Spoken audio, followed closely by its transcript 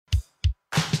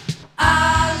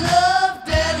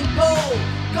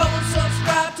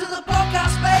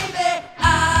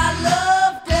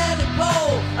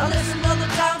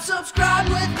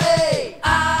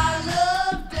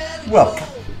Welcome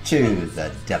to the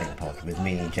Delingpole with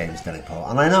me, James Delingpole.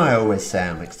 And I know I always say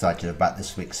I'm excited about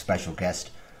this week's special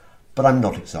guest, but I'm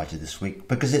not excited this week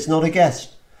because it's not a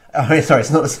guest. Oh, sorry,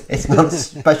 it's not a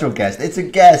special guest. It's a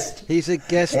guest. He's a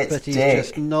guest, it's but he's Dick.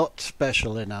 just not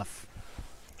special enough.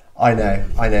 I know.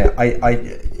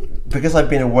 I because I've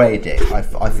been away, Dick.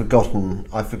 I've forgotten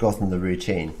the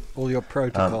routine. All your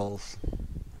protocols.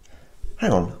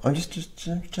 Hang on, I'm just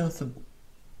turn off the.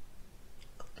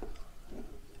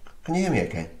 Can you hear me?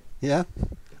 Okay. Yeah.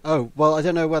 Oh well, I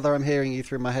don't know whether I'm hearing you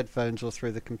through my headphones or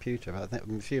through the computer.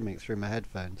 I'm assuming it's through my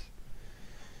headphones.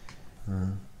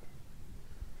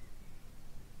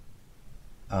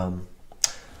 But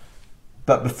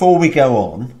before we go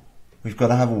on, we've got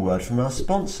to have a word from our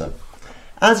sponsor.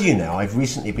 As you know, I've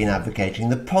recently been advocating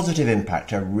the positive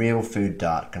impact a real food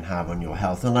diet can have on your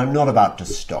health, and I'm not about to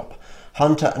stop.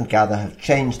 Hunter and Gather have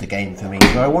changed the game for me,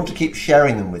 so I want to keep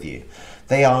sharing them with you.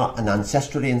 They are an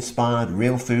ancestrally inspired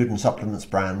real food and supplements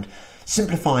brand,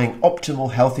 simplifying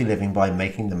optimal healthy living by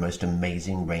making the most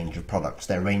amazing range of products.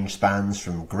 Their range spans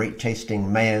from great tasting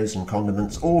mayos and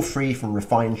condiments, all free from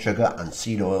refined sugar and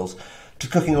seed oils, to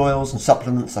cooking oils and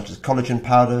supplements such as collagen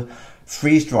powder,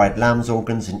 freeze-dried lamb's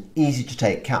organs in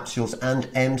easy-to-take capsules, and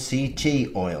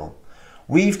MCT oil.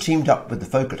 We've teamed up with the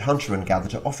folk at Hunter & Gather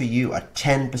to offer you a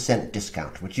 10%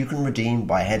 discount, which you can redeem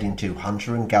by heading to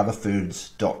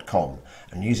hunterandgatherfoods.com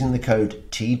and using the code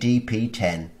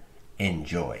TDP10.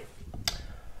 Enjoy.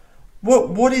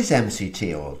 What is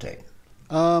MCT oil, Dick?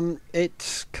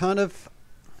 It's kind of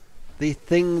the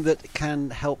thing that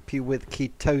can help you with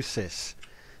ketosis.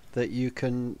 That you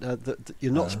can,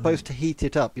 you're not supposed to heat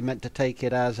it up. You're meant to take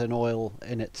it as an oil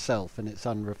in itself, in its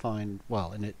unrefined,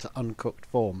 in its uncooked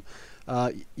form.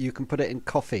 You can put it in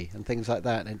coffee and things like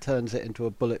that, and it turns it into a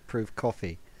bulletproof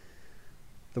coffee.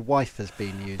 The wife has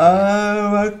been using it.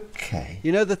 Oh, okay.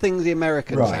 You know the things the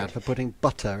Americans had for putting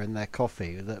butter in their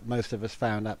coffee that most of us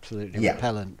found absolutely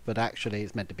repellent, but actually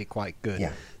it's meant to be quite good.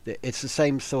 Yeah. It's the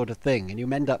same sort of thing, and you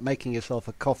end up making yourself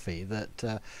a coffee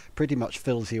that pretty much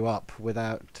fills you up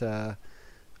without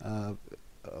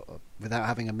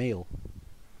having a meal.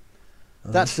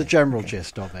 That's the general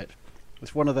gist of it.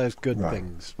 It's one of those good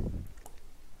things.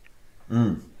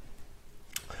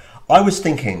 I was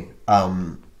thinking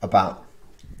about,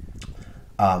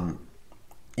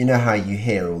 you know how you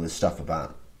hear all this stuff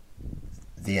about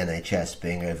the NHS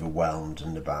being overwhelmed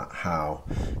and about how,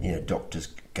 doctors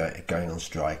going on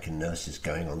strike and nurses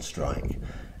going on strike,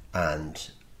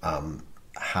 and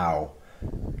how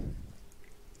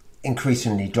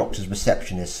increasingly doctors'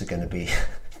 receptionists are going to be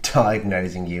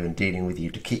diagnosing you and dealing with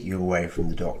you to keep you away from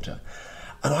the doctor.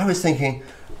 And I was thinking,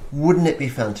 wouldn't it be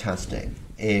fantastic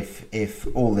if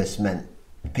all this meant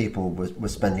people were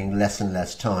spending less and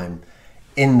less time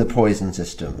in the poison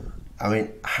system? I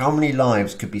mean, how many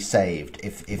lives could be saved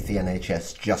if the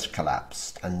NHS just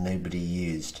collapsed and nobody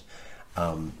used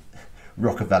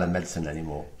Rockefeller medicine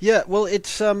anymore? Yeah, well,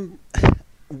 it's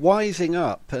wising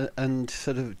up and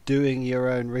sort of doing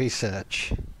your own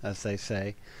research, as they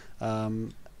say,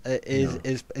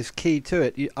 is key to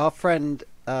it. Our friend,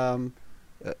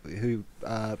 who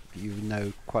you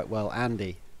know quite well,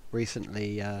 Andy,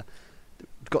 recently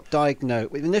got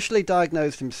diagnosed. Initially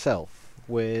diagnosed himself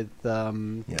with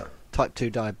type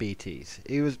 2 diabetes.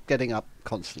 He was getting up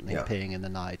constantly, peeing in the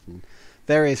night, and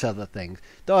various other things.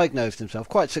 Diagnosed himself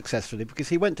quite successfully because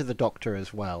he went to the doctor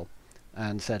as well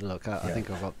and said, look, I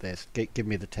think I've got this. Give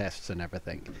me the tests and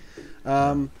everything.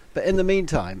 But in the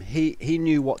meantime, he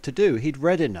knew what to do. He'd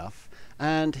read enough,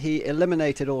 and he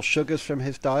eliminated all sugars from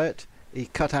his diet. He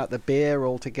cut out the beer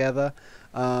altogether,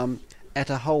 ate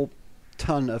a whole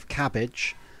ton of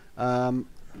cabbage,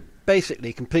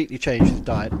 basically completely changed his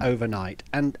diet overnight,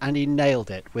 and he nailed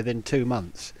it within 2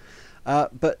 months.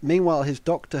 But meanwhile, his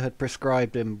doctor had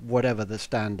prescribed him whatever the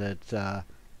standard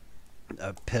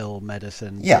pill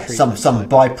medicine. Yeah, some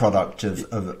byproduct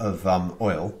of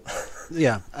oil.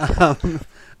 Yeah,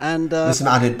 and with some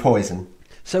added poison.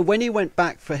 So when he went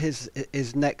back for his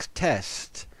next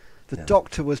test, the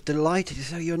doctor was delighted. He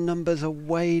said, your numbers are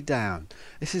way down.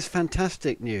 This is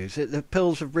fantastic news. The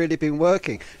pills have really been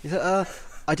working. He said,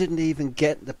 I didn't even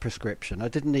get the prescription. I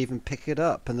didn't even pick it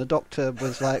up. And the doctor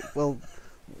was like, well,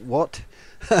 what?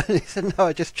 And he said, no,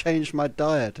 I just changed my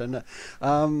diet. And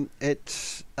I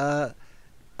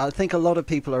think a lot of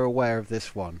people are aware of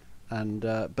this one. And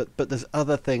but there's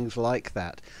other things like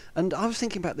that. And I was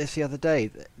thinking about this the other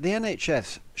day. The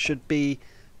NHS should be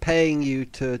paying you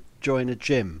to join a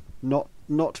gym,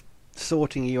 not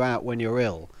sorting you out when you're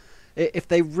ill. If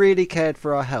they really cared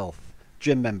for our health,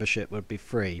 gym membership would be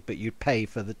free, but you'd pay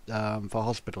for the for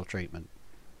hospital treatment.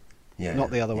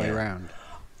 Not the other way around.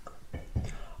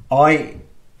 I,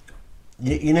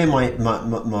 you know,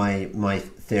 my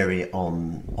theory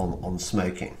on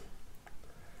smoking.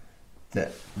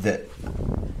 That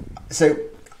so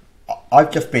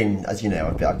I've just been, as you know,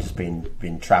 I've just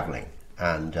been travelling,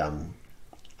 and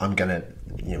I'm gonna,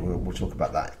 we'll talk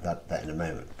about that in a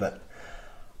moment. But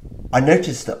I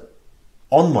noticed that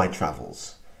on my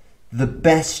travels, the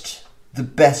best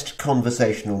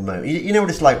conversational moment. You know what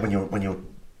it's like when you're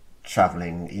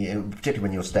traveling, particularly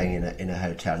when you're staying in a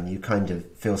hotel, and you kind of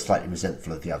feel slightly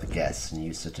resentful of the other guests, and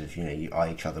you sort of, you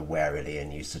eye each other warily,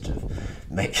 and you sort of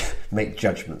make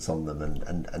judgments on them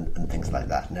and things like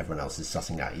that, and everyone else is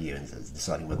sussing out you and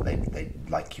deciding whether they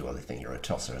like you or they think you're a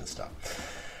tosser and stuff.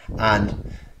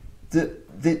 And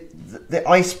the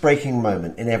ice breaking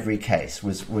moment in every case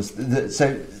was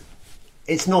so.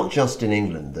 It's not just in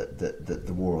England that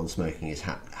the war on smoking is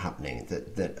happening.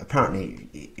 That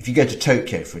apparently, if you go to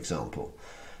Tokyo, for example,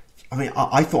 I mean,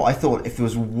 I thought if there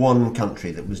was one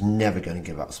country that was never going to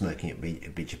give up smoking,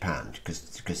 it'd be Japan,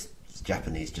 because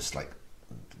Japanese just like,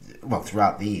 well,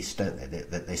 throughout the East, don't they?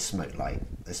 They smoke like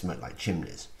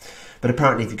chimneys. But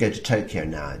apparently, if you go to Tokyo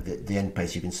now, the only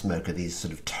place you can smoke are these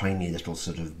sort of tiny little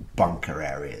sort of bunker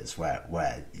areas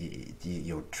where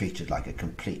you're treated like a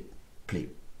complete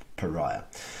pariah.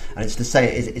 And it's the same.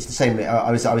 It's the same. I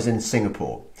was in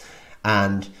Singapore,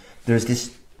 and there's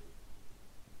this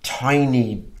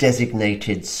tiny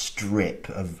designated strip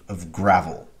of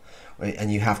gravel,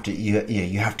 and you have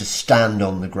to stand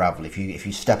on the gravel. If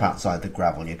you step outside the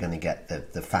gravel, you're going to get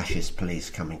the fascist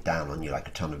police coming down on you like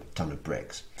a ton of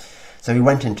bricks. So we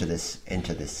went into this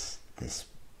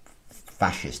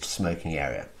fascist smoking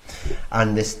area,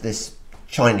 and this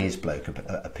Chinese bloke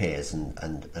appears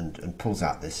and pulls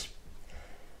out this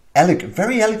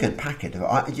very elegant packet.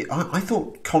 I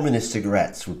thought communist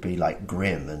cigarettes would be like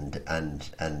grim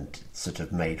and sort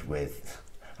of made with,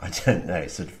 I don't know,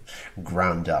 sort of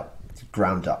ground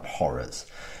up horrors,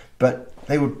 but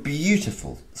they were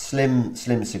beautiful, slim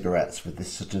cigarettes with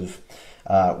this sort of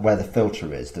where the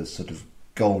filter is, the sort of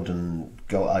golden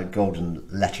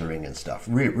lettering and stuff.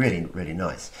 Really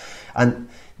nice. And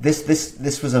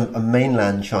this was a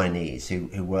mainland Chinese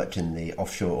who worked in the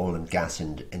offshore oil and gas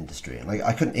industry, and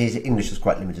I couldn't. His English was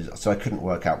quite limited, so I couldn't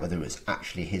work out whether it was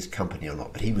actually his company or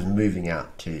not. But he was moving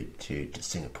out to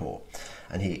Singapore,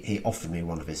 and he offered me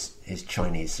one of his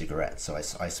Chinese cigarettes, so I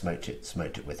smoked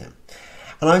it with him.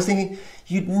 And I was thinking,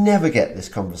 you'd never get this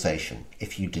conversation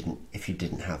if you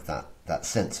didn't have that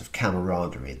sense of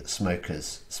camaraderie that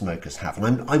smokers have.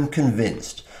 And I'm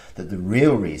convinced that the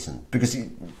real reason, because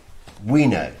we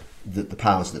know that the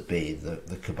powers that be,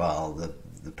 the cabal,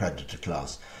 the predator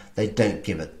class, they don't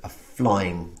give a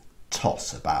flying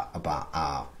toss about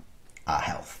our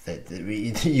health.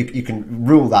 You can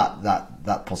rule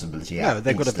that possibility out. No,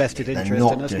 they've got a vested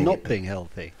interest in us not being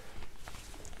healthy.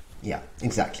 Yeah,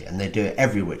 exactly. And they do it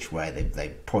every which way.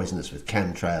 They poison us with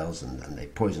chemtrails, and they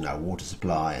poison our water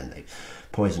supply, and they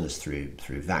poison us through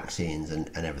vaccines and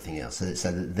everything else.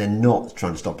 So they're not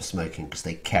trying to stop us smoking because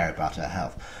they care about our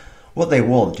health. What they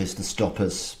want is to stop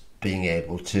us being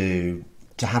able to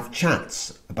have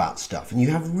chats about stuff, and you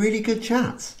have really good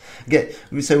chats.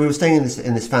 So we were staying in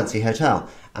this fancy hotel,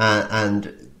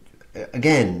 and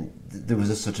again there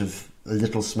was a sort of a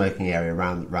little smoking area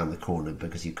around the corner,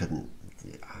 because you couldn't.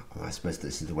 I suppose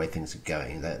this is the way things are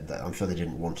going. I'm sure they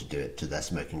didn't want to do it to their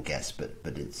smoking guests, but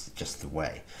it's just the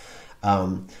way.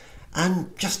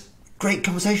 And just great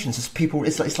conversations. It's people.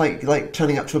 It's like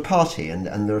turning up to a party, and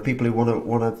there are people who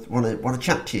want to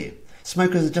chat to you.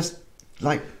 Smokers are just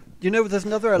like. There's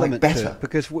another element like to it,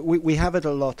 because we have it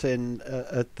a lot in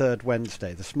Third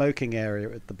Wednesday. The smoking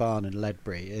area at the barn in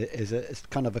Ledbury is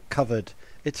kind of a covered.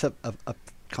 It's a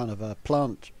kind of a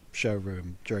plant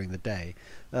showroom during the day,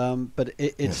 but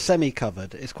it's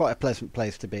semi-covered. It's quite a pleasant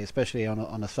place to be, especially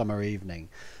on a summer evening,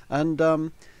 and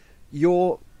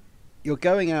you're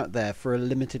going out there for a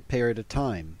limited period of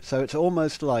time, so it's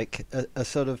almost like a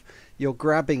sort of, you're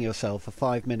grabbing yourself a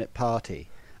 5-minute party,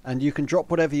 and you can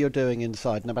drop whatever you're doing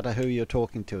inside, no matter who you're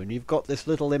talking to, and you've got this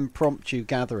little impromptu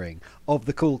gathering of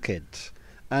the cool kids.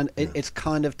 And it's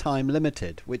kind of time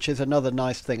limited, which is another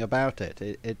nice thing about it.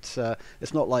 It's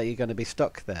not like you're going to be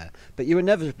stuck there, but you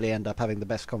inevitably end up having the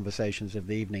best conversations of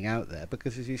the evening out there,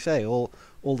 because, as you say, all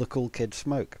the cool kids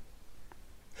smoke.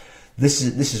 This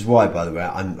is why, by the way,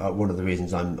 I'm one of the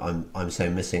reasons I'm so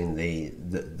missing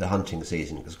the hunting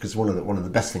season, because one of the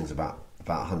best things about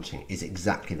hunting is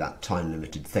exactly that time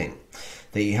limited thing,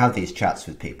 that you have these chats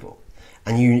with people.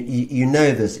 And you know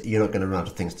you're not going to run out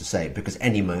of things to say, because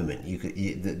any moment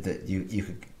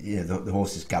the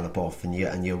horses gallop off, and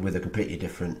you're with a completely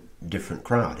different different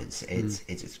crowd.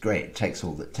 It's great. It takes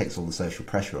all the social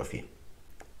pressure off you.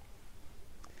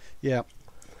 Yeah.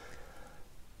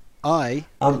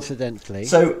 Incidentally.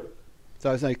 So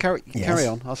no, carry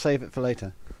on. I'll save it for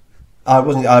later. I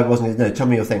wasn't. No, tell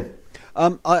me your thing.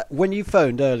 When you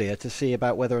phoned earlier to see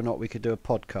about whether or not we could do a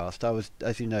podcast, I was,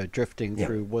 as you know, drifting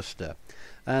through Worcester,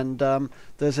 and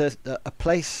there's a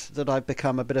place that I've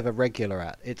become a bit of a regular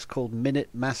at. It's called Minute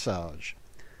Massage.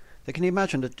 So can you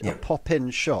imagine a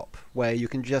pop-in shop where you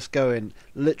can just go in,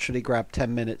 literally grab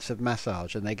 10 minutes of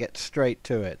massage, and they get straight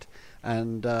to it.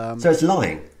 And so it's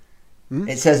lying.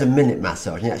 It says a minute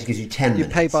massage, and it actually gives you 10 minutes.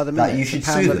 You pay by the minute. You should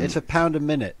sue them. It's £1 a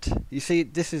minute. You see,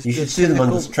 this is... You should sue them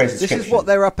under trade This description. is what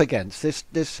they're up against,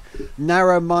 this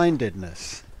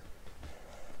narrow-mindedness.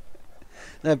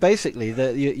 No, basically,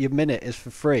 your minute is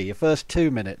for free. Your first 2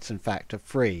 minutes, in fact, are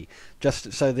free,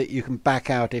 just so that you can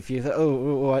back out if you...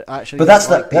 actually... But that's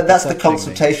the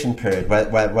consultation period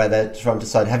where they're trying to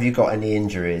decide, have you got any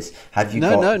injuries? Have you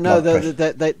got No. blood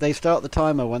pressure? They start the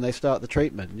timer when they start the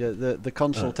treatment. The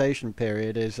consultation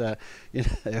period is,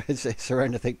 is there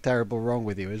anything terrible wrong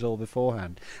with you? Is all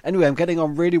beforehand. Anyway, I'm getting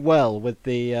on really well with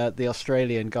the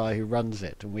Australian guy who runs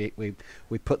it, and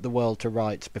we put the world to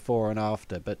rights before and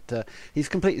after. But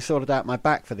he's completely sorted out my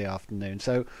back for the afternoon.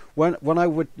 So when I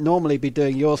would normally be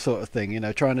doing your sort of thing,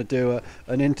 trying to do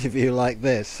an interview like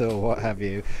this or what have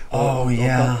you.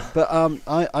 But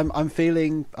I'm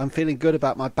feeling good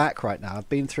about my back right now. I've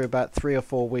been through about 3 or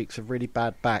 4 weeks of really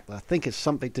bad back. I think it's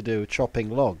something to do with chopping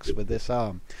logs with this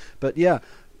arm. But yeah,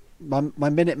 my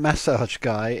minute massage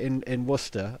guy in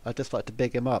Worcester, I'd just like to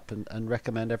big him up and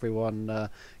recommend everyone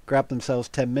grab themselves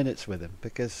 10 minutes with him,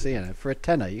 because for a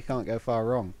tenner you can't go far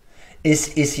wrong.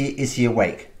 Is he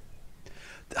awake?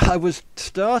 I was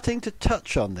starting to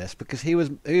touch on this because he was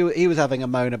having a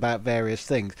moan about various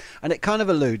things, and it kind of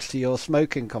alludes to your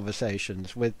smoking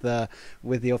conversations with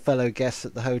your fellow guests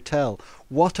at the hotel.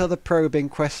 What are the probing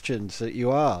questions that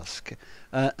you ask?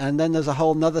 And then there's a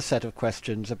whole nother set of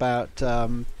questions about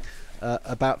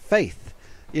faith.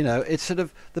 It's sort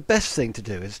of the best thing to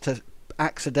do is to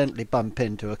accidentally bump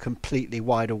into a completely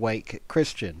wide awake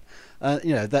Christian.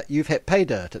 That you've hit pay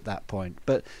dirt at that point,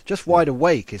 but just wide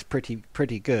awake is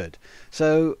pretty good.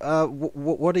 So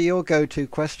what are your go-to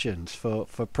questions for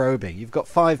probing? You've got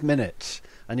 5 minutes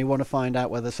and you want to find out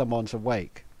whether someone's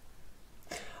awake.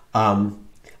 I'm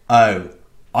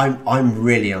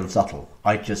really unsubtle.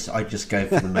 I just go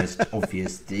for the most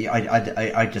obvious.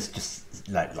 I just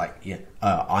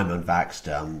I'm unvaxxed.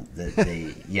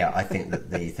 I think that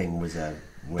the thing was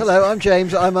Hello, I'm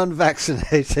James. I'm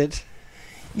unvaccinated.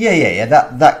 Yeah.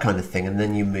 That kind of thing, and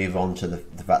then you move on to the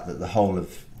fact that the whole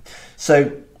of.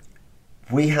 So,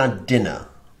 we had dinner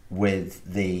with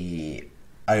the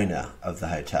owner of the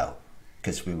hotel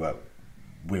because we were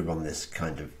on this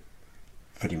kind of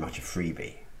pretty much a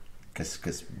freebie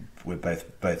because we're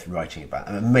both writing about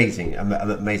an amazing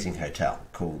hotel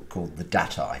called the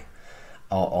Datai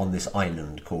on this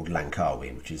island called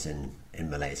Langkawi, which is in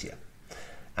Malaysia.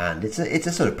 And it's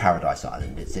a sort of paradise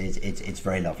island. It's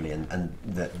very lovely, and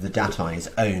the Datai is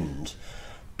owned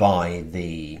by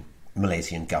the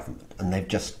Malaysian government, and they've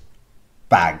just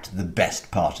bagged the best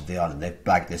part of the island. They've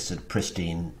bagged this sort of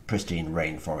pristine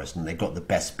rainforest, and they've got the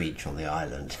best beach on the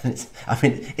island.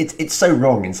 It's so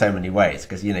wrong in so many ways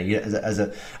because as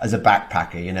a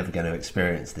backpacker, you're never going to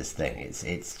experience this thing.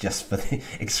 It's just for the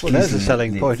exclusive. Well, there's a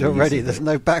selling point already. There's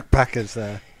no backpackers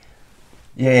there.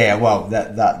 Yeah, well,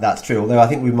 that's true. Although I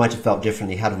think we might have felt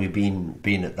differently had we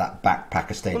been at that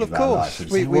backpacker stage of our lives.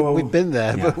 We've been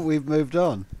there, but we've moved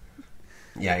on.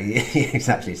 Yeah,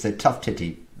 exactly. So tough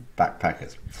titty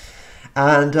backpackers,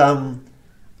 and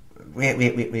we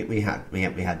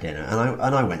had dinner,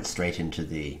 and I went straight into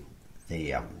the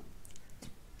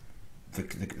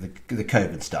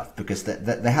COVID stuff because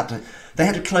they had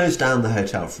to close down the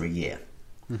hotel for a year.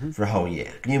 Mm-hmm. For a whole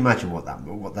year. Can you imagine what that?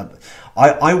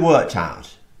 I worked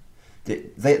out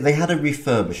that they had a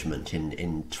refurbishment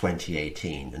in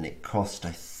 2018, and it cost,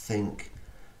 I think,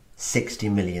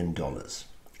 $60 million.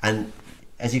 And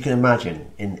as you can imagine,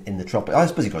 in the tropics, I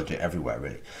suppose you've got to do it everywhere,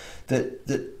 really.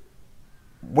 That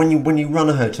when you run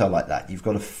a hotel like that, you've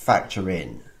got to factor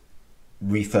in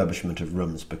refurbishment of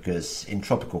rooms because in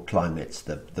tropical climates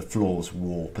the floors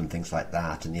warp and things like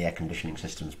that, and the air conditioning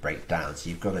systems break down. So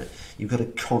you've got to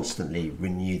constantly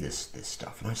renew this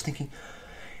stuff. And I was thinking,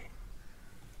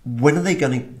 when are they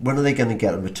going to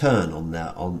get a return on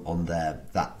their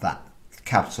that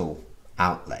capital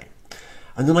outlay?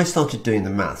 And then I started doing the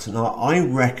maths, and I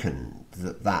reckon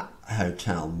that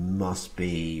hotel must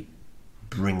be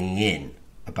bringing in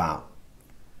about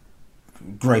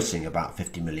grossing about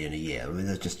 50 million a year. I mean,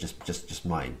 that's just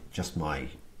my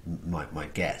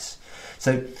guess.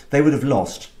 So they would have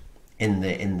lost in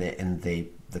the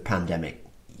pandemic.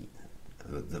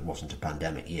 That wasn't a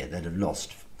pandemic year. They'd have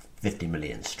lost 50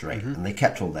 million straight, and they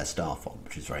kept all their staff on,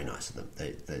 which was very nice of them.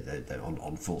 They're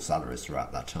on full salaries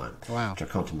throughout that time, Wow. which I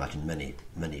can't imagine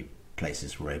many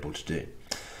places were able to do.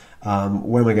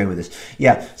 Where am I going with this?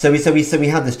 Yeah, so we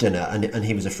had this dinner, and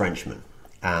he was a Frenchman,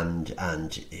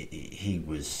 and he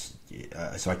was.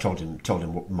 So I told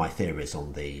him what my theories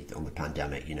on the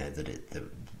pandemic. You know that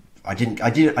I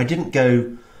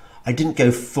didn't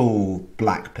go full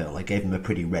black pill. I gave him a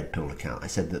pretty red pill account. I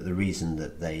said that the reason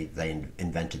that they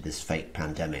invented this fake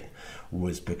pandemic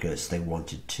was because they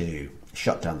wanted to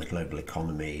shut down the global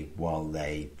economy while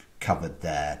they covered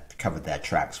their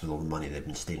tracks with all the money they've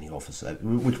been stealing off us,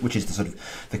 which is the sort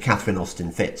of the Catherine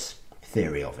Austin Fitts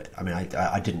theory of it. I mean,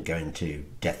 I didn't go into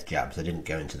death jabs. I didn't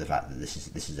go into the fact that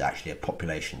this is actually a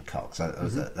population cult. So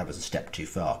that was a step too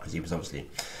far, because he was obviously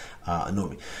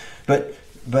annoying. But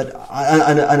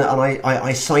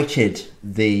I cited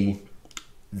the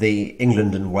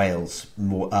England and Wales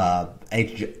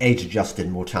age-adjusted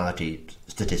mortality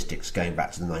statistics going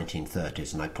back to the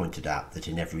 1930s, and I pointed out that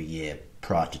in every year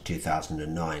prior to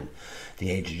 2009, the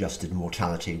age-adjusted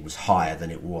mortality was higher than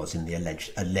it was in the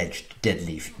alleged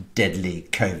deadly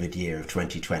COVID year of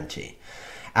 2020.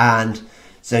 And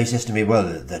so he says to me, well,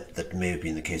 that may have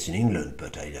been the case in England,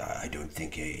 but I don't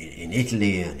think in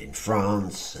Italy and in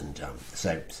France. And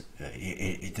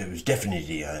there was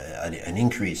definitely an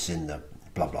increase in the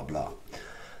blah, blah, blah.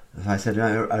 And I said,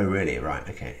 oh, really? Right,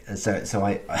 okay. And so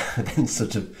I then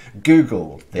sort of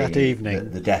Googled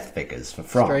the death figures for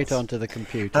France. Straight onto the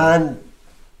computer. And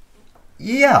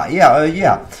yeah.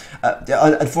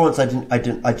 In France, I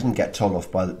didn't get told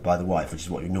off by the wife, which is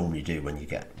what you normally do when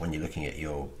you're looking at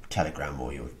your Telegram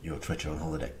or your Twitter on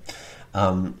holiday.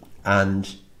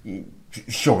 And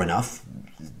sure enough,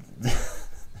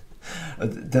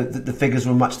 the figures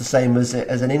were much the same as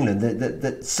in England.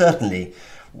 That certainly,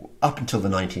 up until the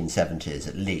 1970s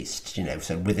at least,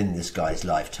 so within this guy's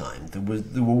lifetime, there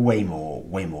were way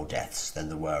more deaths than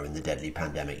there were in the deadly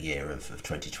pandemic year of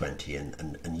 2020,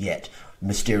 and yet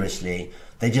mysteriously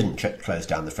they didn't close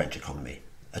down the French economy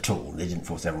at all. They didn't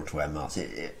force everyone to wear masks.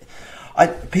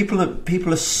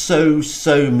 People are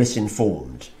so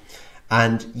misinformed,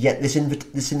 and yet this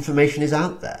information is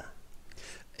out there.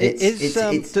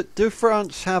 Do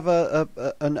France have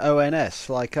an ONS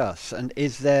like us, and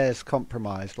is theirs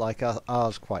compromised like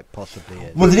ours quite possibly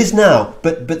is? Well, it is now,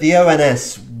 but the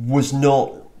ONS was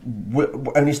not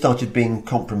only started being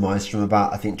compromised from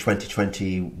about, I think,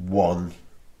 2021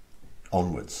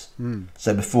 onwards.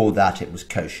 So before that, it was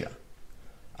kosher,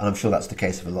 and I'm sure that's the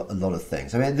case of a lot of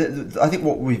things. I mean, I think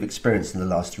what we've experienced in the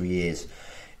last 3 years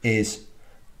is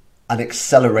an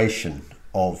acceleration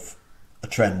of a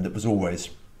trend that was always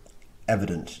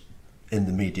evident in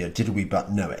the media, did we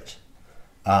but know it,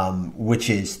 which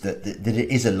is that it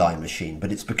is a lie machine,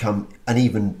 but it's become an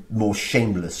even more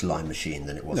shameless lie machine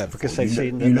than it was before. Because they've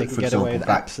seen that they can get away with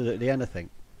absolutely anything.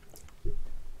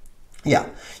 Yeah,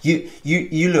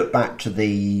 you look back to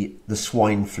the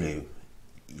swine flu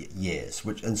years,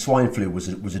 and swine flu was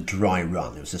a dry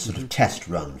run. It was a sort of test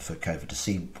run for COVID to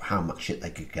see how much shit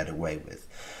they could get away with,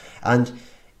 and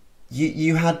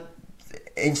you had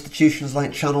institutions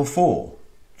like Channel 4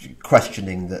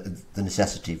 questioning the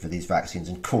necessity for these vaccines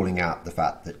and calling out the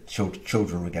fact that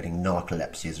children were getting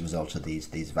narcolepsy as a result of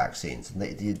these vaccines. And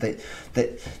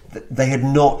they had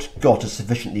not got a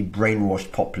sufficiently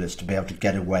brainwashed populace to be able to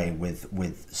get away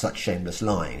with such shameless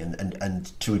lying.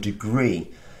 And to a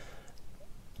degree,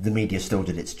 the media still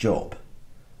did its job,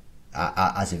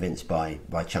 as evinced by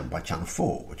Channel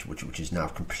 4, which is now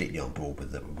completely on board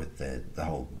with the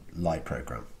whole lie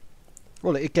programme.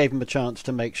 Well, it gave them a chance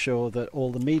to make sure that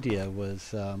all the media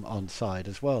was on side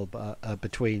as well,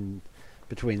 between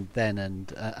then and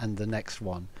the next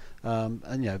one, and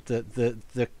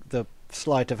the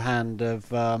sleight of hand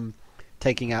of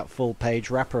taking out full page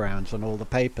wraparounds on all the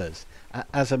papers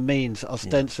as a means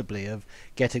ostensibly of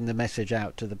getting the message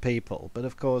out to the people. But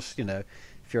of course,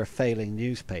 if you're a failing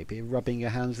newspaper, you're rubbing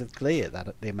your hands with glee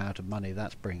at the amount of money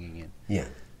that's bringing in. Yeah.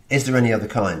 Is there any other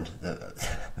kind? A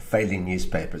failing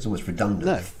newspaper? It's almost redundant.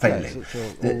 No, failing.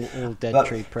 It's all dead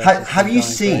tree press. Have you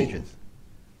seen?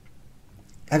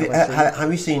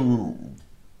 Have you seen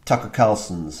Tucker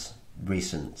Carlson's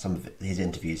some of his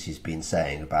interviews? He's been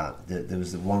saying about there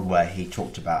was the one where he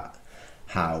talked about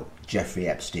how Jeffrey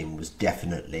Epstein was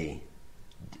definitely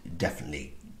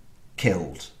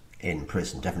killed in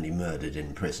prison, definitely murdered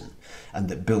in prison, and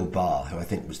that Bill Barr, who I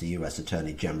think was the US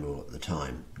Attorney General at the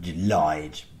time,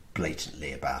 lied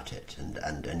blatantly about it,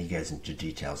 and he goes into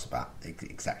details about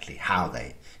exactly how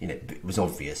they, it was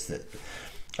obvious that,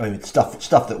 I mean,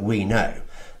 stuff that we know,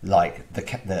 like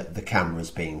the cameras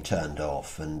being turned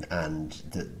off and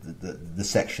the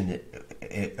section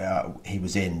he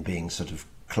was in being sort of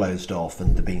closed off,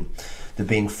 and there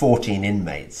being 14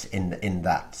 inmates in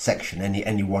that section,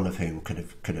 any one of whom could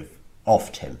have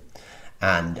offed him.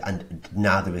 And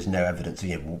now there is no evidence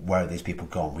of where are these people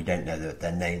gone. We don't know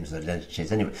their names or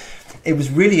identities. Anyway, it was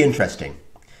really interesting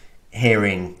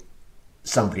hearing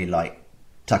somebody like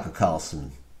Tucker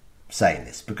Carlson saying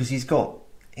this, because he's got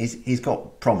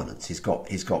prominence, he's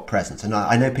got presence, and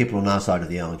I know people on our side of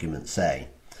the argument say,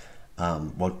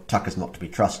 well, Tucker's not to be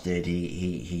trusted.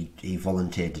 He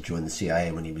volunteered to join the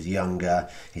CIA when he was younger.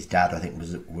 His dad, I think,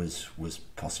 was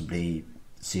possibly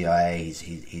CIA.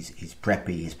 He's preppy.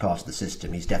 He's part of the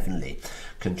system. He's definitely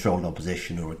controlled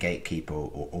opposition or a gatekeeper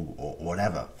or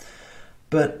whatever.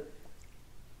 But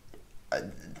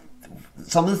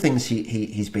some of the things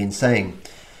he's been saying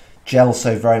gel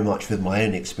so very much with my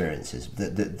own experiences.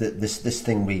 This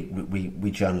thing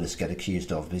we journalists get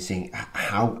accused of is seeing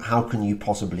how can you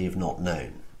possibly have not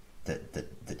known that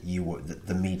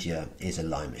the media is a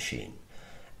lie machine,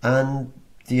 and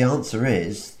the answer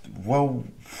is, well,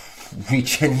 we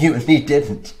genuinely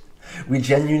didn't.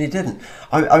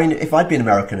 I mean, if I'd been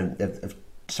American of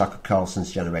Tucker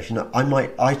Carlson's generation,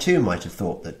 I too might have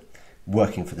thought that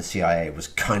working for the CIA was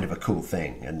kind of a cool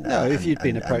thing. And if you'd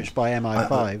been approached by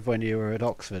MI5 when you were at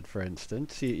Oxford, for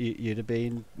instance, you'd have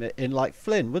been in like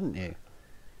Flynn, wouldn't you?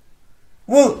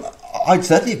 Well, I'd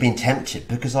certainly have been tempted,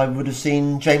 because I would have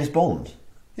seen James Bond.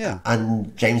 Yeah,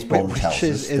 and James Bond tells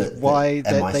us is why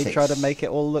they try to make it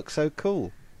all look so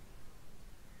cool.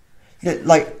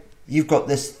 Like, you've got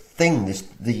this thing,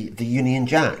 the Union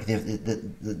Jack,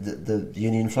 the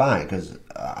Union flag,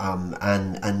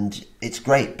 and it's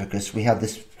great because we have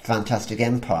this fantastic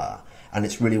empire, and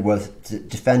it's really worth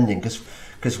defending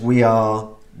because we are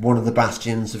one of the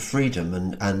bastions of freedom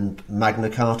and Magna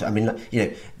Carta. I mean,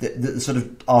 the sort of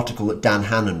article that Dan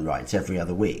Hannan writes every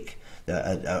other week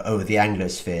over the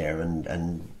Anglosphere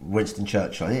and Winston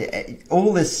Churchill,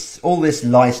 all this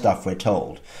lie stuff we're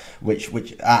told. Which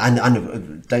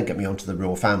and don't get me onto the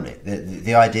royal family.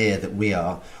 The idea that we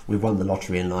won the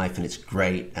lottery in life and it's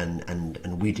great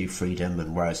and we do freedom,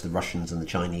 and whereas the Russians and the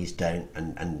Chinese don't,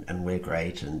 and we're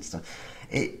great and stuff.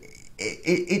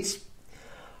 It's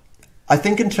I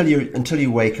think until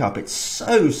you wake up, it's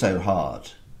so hard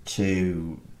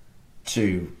to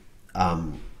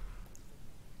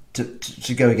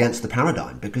go against the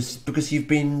paradigm because you've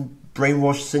been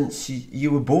brainwashed since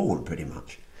you were born, pretty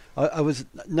much. I was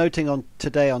noting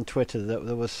today on Twitter that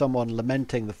there was someone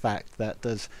lamenting the fact that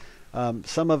there's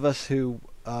some of us who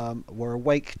were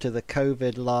awake to the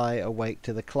COVID lie, awake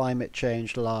to the climate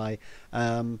change lie,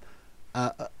 and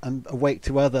awake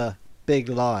to other big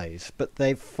lies, but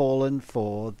they've fallen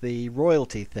for the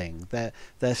royalty thing.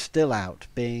 They're still out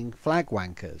being flag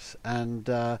wankers, and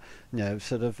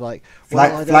sort of like,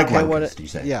 well, I don't care what do you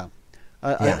say? Yeah.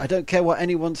 I don't care what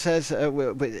anyone says.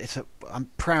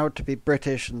 I'm proud to be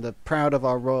British and proud of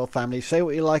our royal family. Say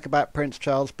what you like about Prince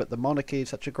Charles, but the monarchy is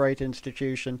such a great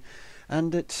institution,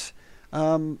 and it's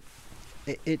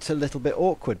a little bit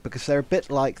awkward because they're a bit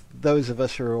like those of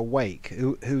us who are awake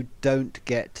who don't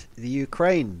get the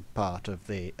Ukraine part of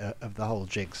the whole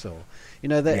jigsaw.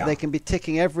 They can be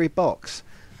ticking every box,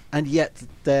 and yet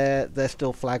they're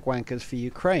still flag wankers for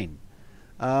Ukraine.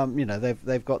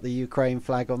 They've got the Ukraine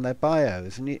flag on their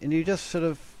bios, and you just sort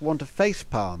of want to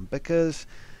facepalm because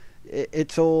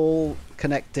it's all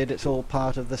connected. It's all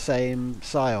part of the same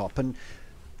psyop, and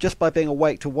just by being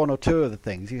awake to one or two of the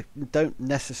things, you don't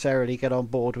necessarily get on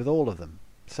board with all of them.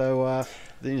 So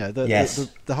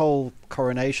the whole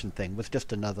coronation thing was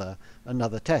just another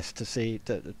test to see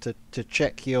to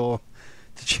check your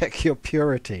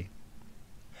purity.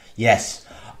 Yes.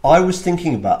 I was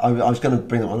thinking about. I was going to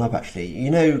bring that one up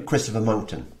actually. Christopher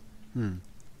Monckton.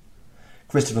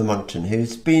 Christopher Monckton,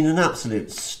 who's been an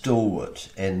absolute stalwart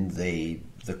in the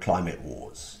climate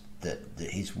wars.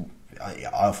 I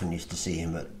often used to see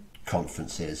him at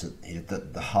conferences at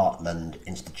the Heartland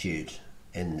Institute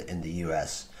in the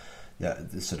US,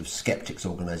 the sort of skeptics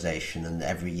organisation, and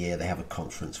every year they have a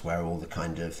conference where all the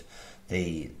kind of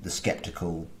the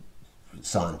skeptical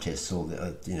scientists or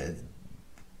the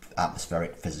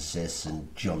atmospheric physicists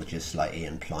and geologists like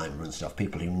Ian Plimer and stuff,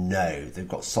 people who know they've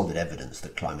got solid evidence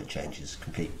that climate change is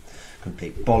complete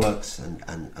bollocks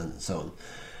and so on.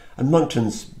 And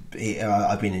Monckton's,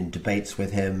 I've been in debates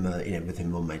with him, with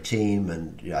him on my team,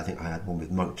 and I think I had one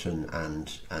with Monckton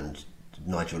and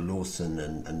Nigel Lawson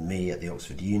and me at the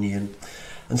Oxford Union,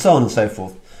 and so on and so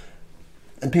forth.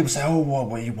 and people say, "Oh,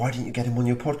 why didn't you get him on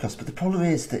your podcast?" But the problem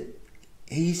is that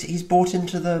he's bought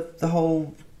into the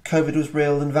whole COVID was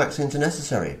real and vaccines are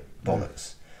necessary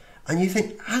bollocks. And you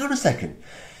think, hang on a second,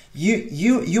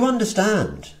 you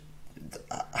understand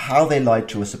how they lied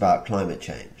to us about climate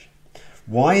change.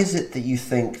 Why is it that you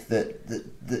think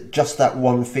that just that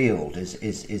one field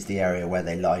is the area where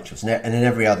they lie to us, and in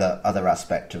every other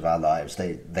aspect of our lives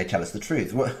they tell us the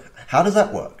truth? How does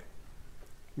that work?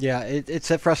 Yeah,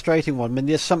 it's a frustrating one. I mean,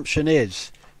 the assumption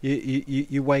is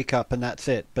you wake up and that's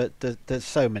it, but there's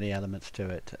so many elements to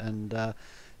it, and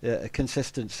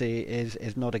consistency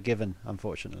is not a given,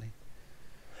 unfortunately.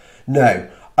 No,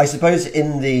 I suppose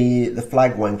in the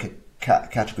flag wanker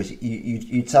categories,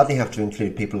 you'd sadly have to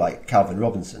include people like Calvin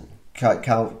Robinson.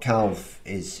 Calv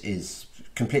is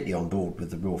completely on board with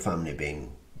the royal family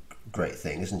being a great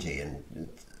thing, isn't he? And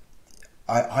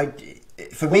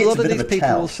for me, it's a bit of a tell. A lot of these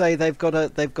people will say they've got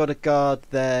to guard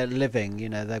their living. You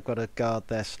know, they've got to guard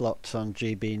their slots on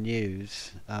GB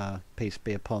News. Peace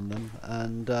be upon them.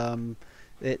 And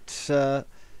it's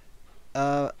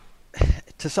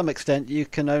to some extent you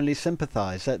can only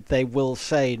sympathise. That they will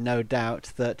say, no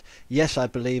doubt, that yes, I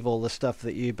believe all the stuff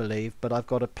that you believe, but I've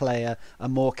got to play a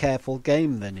more careful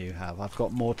game than you have. I've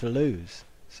got more to lose.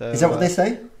 So is that what they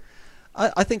say?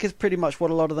 I think it's pretty much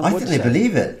what a lot of them would say. I think they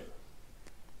believe it.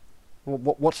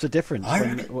 What's the difference?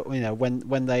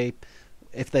 When they,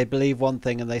 if they believe one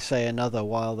thing and they say another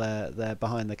while they're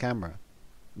behind the camera,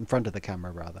 in front of the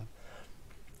camera rather.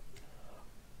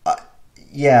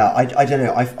 Yeah, I don't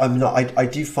know. I'm not. I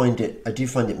do find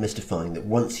it mystifying that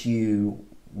once you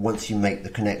make the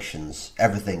connections,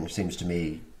 everything seems to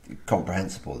me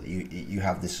comprehensible. That you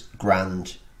have this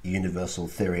grand universal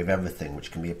theory of everything, which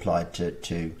can be applied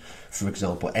to for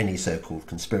example, any so-called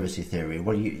conspiracy theory.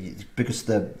 Well, because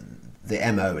the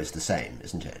MO is the same,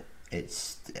 isn't it?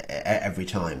 It's every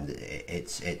time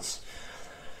it's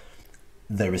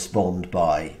they respond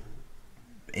by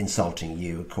insulting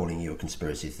you, calling you a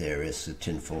conspiracy theorist, a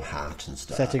tinfoil hat and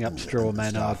stuff. Setting up straw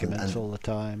man arguments all the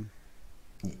time.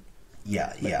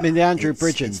 Yeah. I mean, the Andrew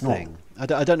Bridgen thing. I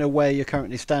don't know where you're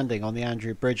currently standing on the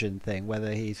Andrew Bridgen thing,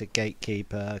 whether he's a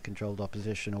gatekeeper, controlled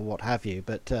opposition, or what have you.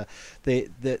 But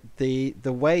the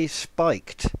way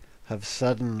Spiked have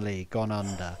suddenly gone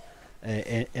under,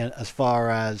 in as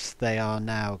far as they are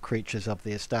now creatures of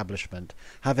the establishment,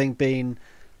 having been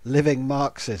living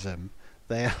Marxism,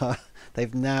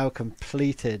 they've now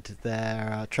completed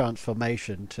their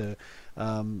transformation to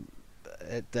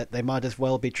that they might as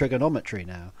well be trigonometry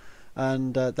now.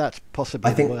 And that's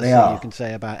possibly the worst thing you can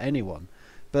say about anyone.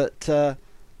 But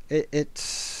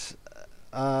it's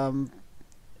I've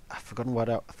forgotten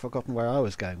where I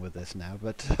was going with this now.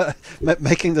 But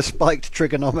making the spiked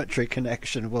trigonometry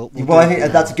connection will well, I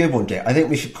think that's a good one, Dick. I think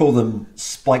we should call them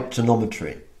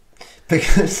spiketonometry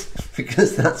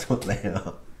because that's what they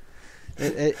are.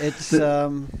 It's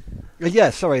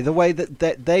sorry. The way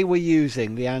that they were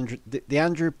using the Andrew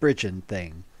Bridgen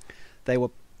thing, they were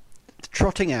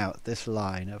trotting out this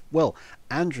line of, well,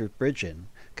 Andrew Bridgen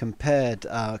compared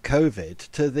COVID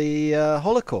to the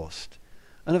Holocaust,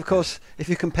 and of course, if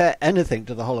you compare anything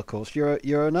to the Holocaust,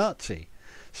 you're a Nazi.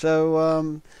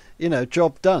 So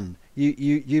job done.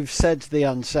 You've said the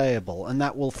unsayable, and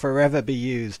that will forever be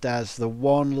used as the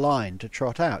one line to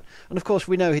trot out. And of course,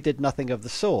 we know he did nothing of the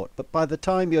sort. But by the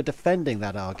time you're defending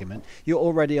that argument, you're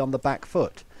already on the back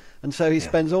foot. And so he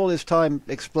spends all his time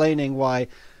explaining why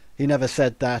he never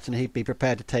said that, and he'd be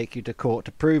prepared to take you to court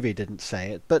to prove he didn't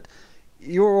say it. But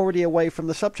you're already away from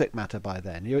the subject matter by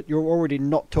then. You're already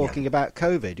not talking about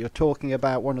COVID. You're talking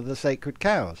about one of the sacred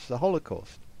cows, the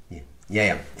Holocaust.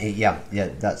 Yeah.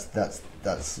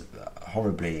 That's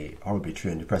horribly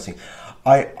true and depressing.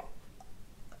 I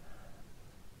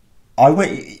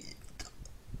went.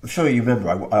 I'm sure you remember.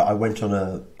 I went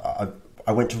on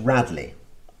I went to Radley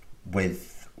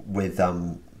with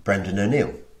Brendan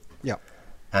O'Neill. Yeah.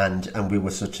 And we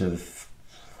were sort of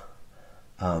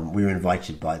we were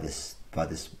invited by this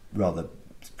rather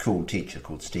cool teacher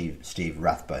called Steve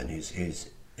Rathbone,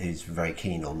 who's very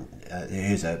keen on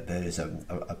who's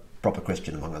a proper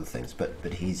Christian among other things, but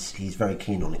he's very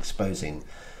keen on exposing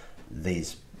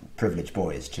these privileged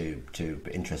boys to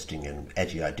interesting and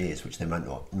edgy ideas which they might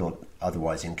not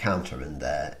otherwise encounter in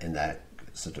their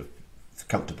sort of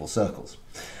comfortable circles.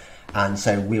 And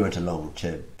so we went along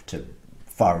to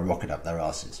fire a rocket up their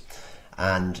asses.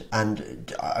 And I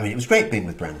mean, it was great being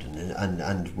with Brendan,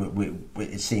 and we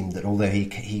it seemed that although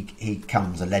he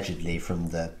comes allegedly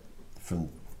from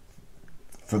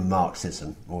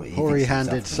Marxism, or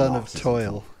hoary-handed son of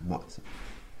toil.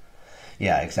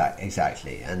 Yeah,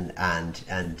 exactly,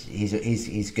 and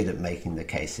he's good at making the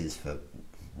cases for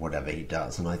whatever he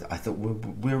does, and I thought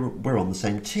we're on the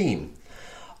same team,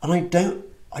 and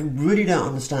I really don't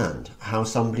understand how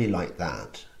somebody like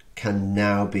that can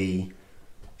now be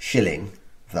shilling,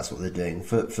 if that's what they're doing,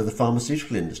 for the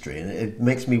pharmaceutical industry, and it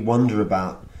makes me wonder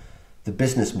about the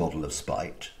business model of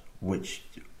Spiked, which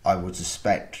I would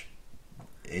suspect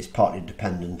is partly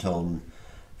dependent on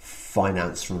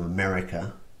finance from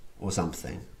America or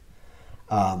something.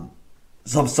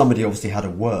 Somebody obviously had a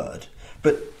word,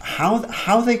 but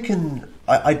how they can,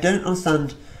 I don't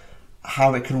understand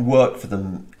how it can work for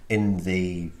them in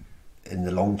the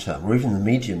long term, or even the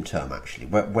medium term, actually.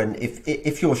 When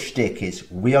if your shtick is,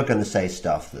 we are going to say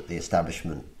stuff that the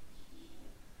establishment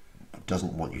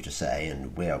doesn't want you to say,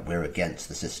 and we're against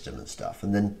the system and stuff,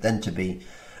 and then to be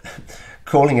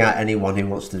calling out anyone who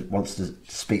wants to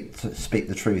speak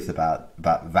the truth about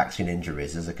vaccine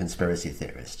injuries as a conspiracy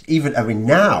theorist, even, I mean,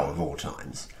 now of all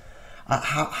times,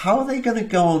 how are they going to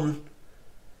go on?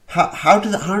 How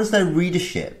does their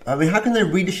readership? I mean, how can their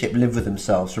readership live with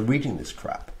themselves for reading this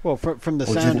crap? Well, from the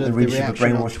sound of the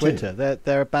reaction on Twitter,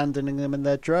 they're abandoning them in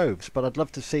their droves. But I'd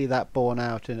love to see that borne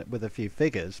out with a few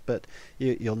figures. But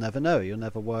you'll never know. You'll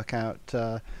never work out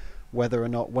whether or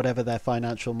not whatever their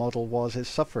financial model was is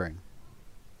suffering.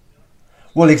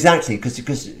 Well, exactly,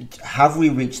 because have we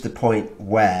reached the point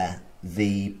where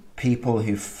the people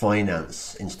who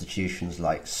finance institutions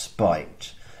like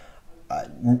Spiked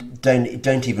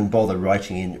don't even bother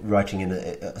writing in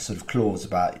a sort of clause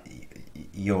about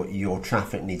your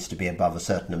traffic needs to be above a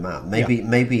certain amount. Maybe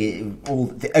the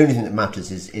only thing that matters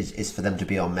is for them to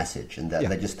be on message, and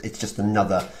it's just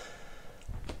another.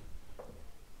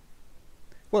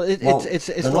 Well, it's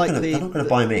like they're not going to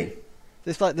buy me.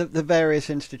 It's like the various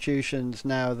institutions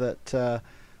now that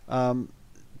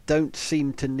don't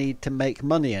seem to need to make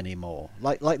money anymore.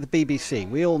 Like the BBC,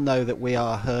 we all know that we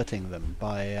are hurting them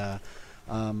by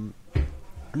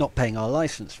not paying our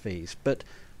licence fees, but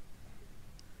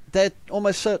they're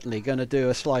almost certainly going to do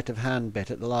a sleight of hand bit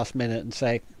at the last minute and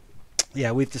say,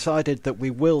 yeah, we've decided that we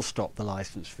will stop the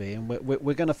licence fee, and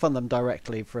we're going to fund them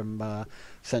directly from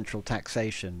central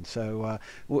taxation. So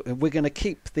we're going to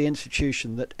keep the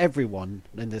institution that everyone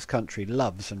in this country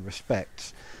loves and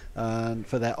respects,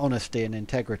 for their honesty and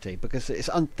integrity, because it's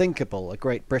unthinkable a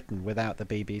Great Britain without the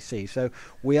BBC. So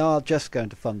we are just going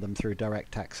to fund them through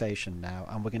direct taxation now,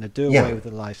 and we're going to do away with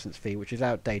the licence fee, which is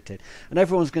outdated. And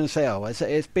everyone's going to say, oh,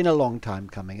 it's been a long time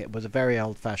coming. It was a very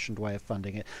old-fashioned way of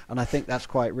funding it, and I think that's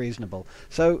quite reasonable.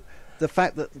 So the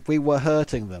fact that we were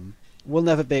hurting them will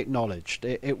never be acknowledged.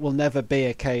 It will never be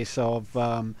a case of,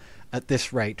 at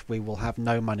this rate, we will have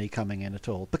no money coming in at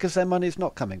all, because their money's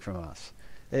not coming from us.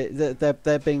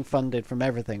 They're being funded from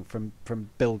everything, from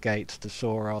Bill Gates to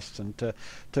Soros and to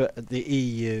the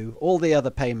EU. All the other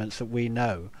payments that we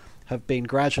know have been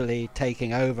gradually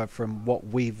taking over from what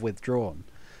we've withdrawn.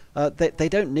 They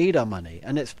don't need our money,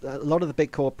 and it's a lot of the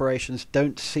big corporations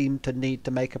don't seem to need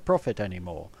to make a profit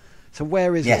anymore. So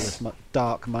where is all this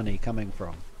dark money coming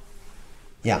from?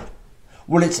 Yeah,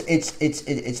 well, it's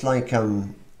like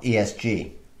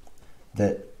ESG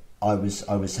that. I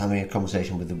was having a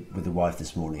conversation with the wife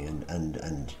this morning,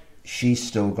 and she's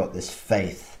still got this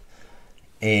faith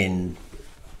in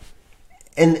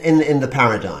the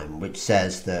paradigm which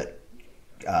says that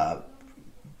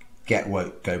get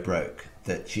woke, go broke.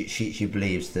 That she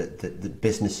believes that the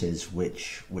businesses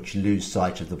which lose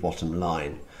sight of the bottom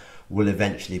line will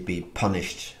eventually be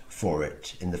punished for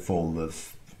it in the form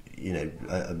of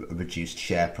a reduced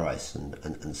share price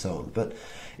and so on. But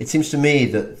it seems to me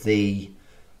that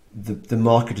the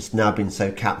market has now been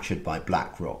so captured by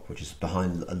BlackRock, which is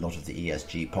behind a lot of the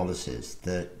ESG policies,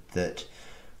 that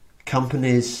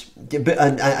companies,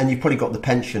 and you've probably got the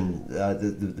pension,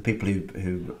 the people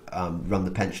who run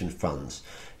the pension funds,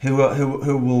 who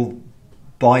will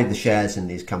buy the shares in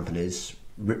these companies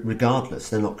regardless.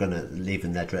 They're not going to leave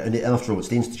in their and after all, it's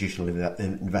the institutional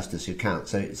investors who count.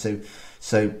 So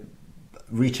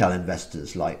retail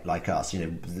investors like us,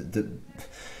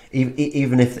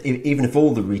 even if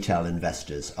all the retail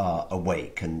investors are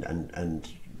awake and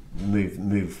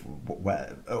move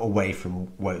away from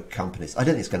woke companies, I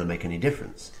don't think it's going to make any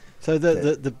difference. So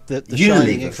the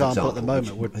shining example at the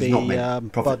moment would be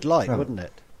Bud Light, wouldn't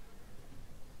it?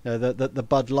 The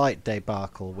Bud Light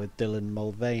debacle with Dylan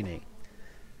Mulvaney.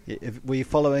 Were you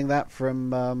following that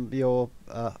from your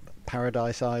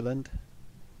Paradise Island?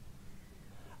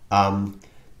 Dylan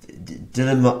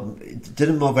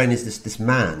Mulvaney is this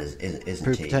man, isn't he?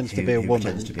 Who pretends to be a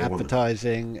woman,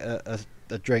 advertising a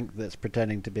drink that's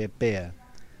pretending to be a beer.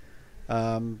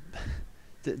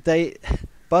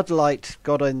 Bud Light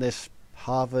got in this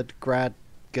Harvard grad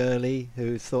Gurley,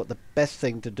 who thought the best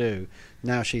thing to do,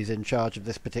 now she's in charge of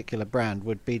this particular brand,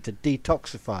 would be to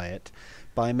detoxify it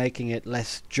by making it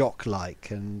less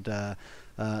jock-like and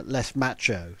less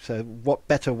macho. So what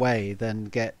better way than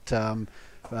get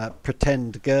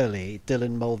pretend Gurley,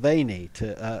 Dylan Mulvaney,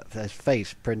 to his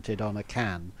face printed on a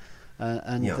can,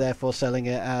 and therefore selling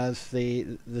it as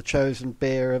the chosen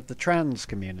beer of the trans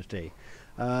community.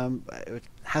 It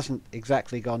hasn't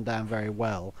exactly gone down very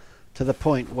well, to the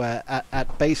point where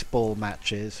at baseball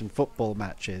matches and football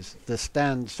matches, the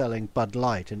stands selling Bud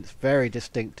Light in its very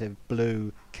distinctive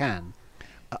blue can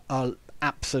are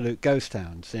absolute ghost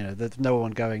towns. You know, there's no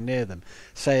one going near them.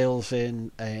 Sales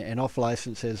in off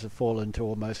licenses have fallen to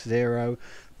almost zero.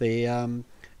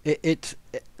 It's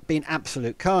been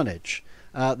absolute carnage.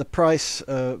 The price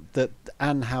that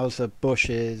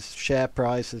Anheuser-Busch's share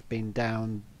price has been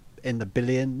down in the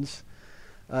billions.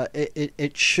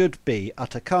 It should be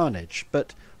utter carnage,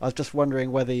 but I was just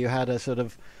wondering whether you had a sort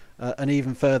of an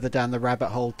even further down the rabbit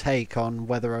hole take on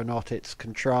whether or not it's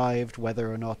contrived,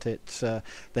 whether or not it's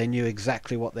they knew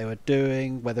exactly what they were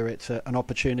doing, whether it's an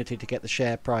opportunity to get the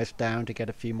share price down to get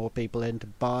a few more people in to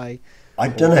buy. I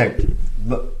don't know,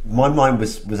 but my mind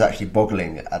was actually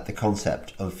boggling at the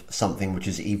concept of something which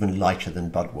is even lighter than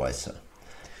Budweiser.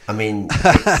 I mean,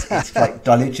 it's like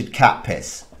diluted cat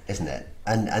piss, isn't it?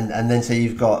 And then so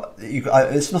you've got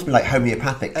this must be like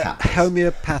homeopathic cat piss.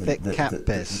 Homeopathic cat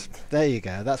piss. There you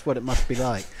go. That's what it must be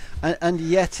like. And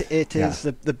yet it is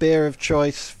the beer of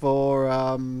choice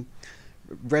for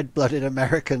red-blooded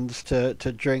Americans to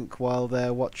drink while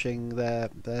they're watching their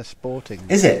sporting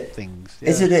things. Yeah.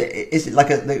 Is it like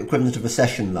the equivalent of a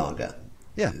session lager?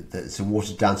 Yeah, it's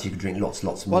watered down so you can drink lots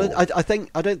more. Well, I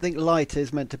don't think light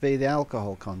is meant to be the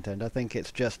alcohol content. I think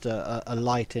it's just a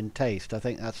light in taste. I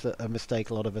think that's a mistake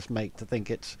a lot of us make, to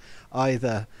think it's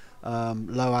either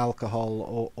low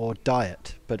alcohol or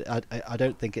diet. But I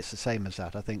don't think it's the same as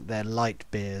that. I think their light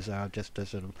beers are just a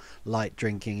sort of light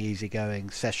drinking, easygoing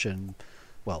session.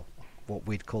 Well, what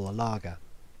we'd call a lager.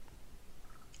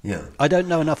 Yeah, I don't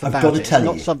know enough about it. It's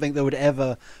not something that would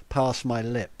ever pass my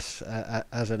lips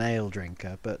as an ale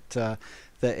drinker, but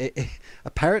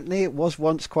apparently it was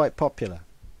once quite popular.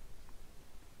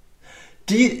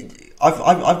 I've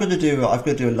got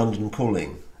to do a London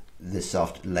calling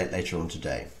later on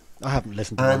today. I haven't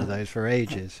listened to one of those for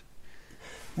ages.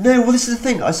 No, well, this is the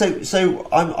thing. So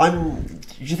I'm.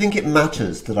 Do you think it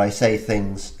matters that I say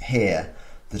things here?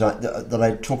 That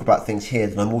I talk about things here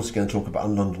that I'm also going to talk about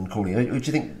on London Calling. Do you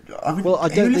think? Well, I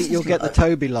don't think you'll get the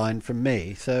Toby line from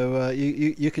me, so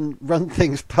you can run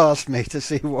things past me to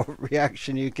see what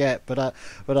reaction you get. But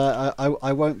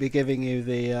I won't be giving you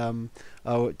the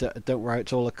don't worry,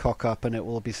 it's all a cock up and it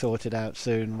will be sorted out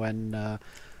soon when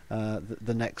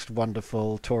the next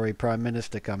wonderful Tory Prime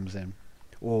Minister comes in,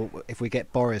 or if we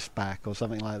get Boris back or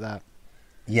something like that.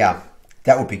 Yeah.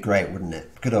 That would be great, wouldn't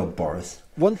it? Good old Boris.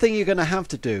 One thing you're going to have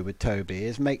to do with Toby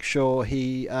is make sure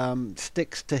he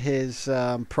sticks to his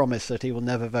promise that he will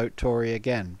never vote Tory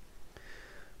again.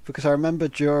 Because I remember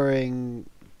during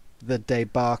the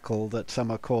debacle that some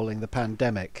are calling the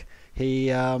pandemic, he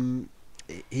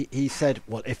said,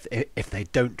 well, if they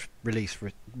don't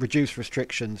reduce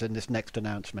restrictions in this next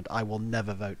announcement, I will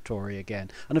never vote Tory again.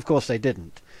 And of course they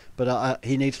didn't. But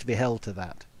he needs to be held to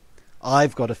that.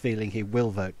 I've got a feeling he will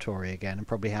vote Tory again, and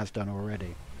probably has done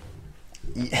already.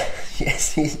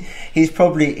 Yes, he's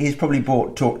probably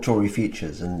bought Tory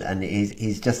futures, and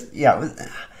he's just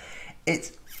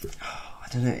It's I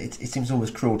don't know. It seems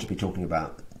almost cruel to be talking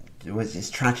about. It's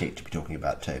tragic to be talking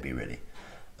about Toby, really.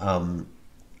 I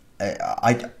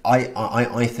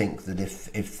think that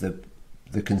if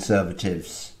the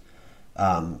Conservatives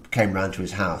came round to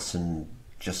his house and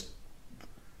just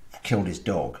killed his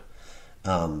dog,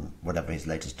 whatever his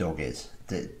latest dog is,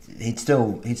 he'd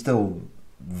still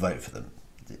vote for them.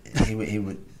 He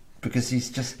would, because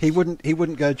he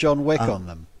wouldn't go John Wick on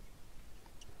them.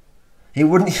 He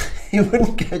wouldn't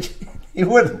go. He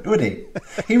wouldn't, would he?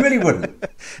 He really wouldn't.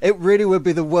 It really would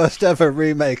be the worst ever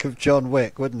remake of John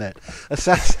Wick, wouldn't it?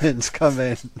 Assassins come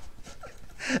in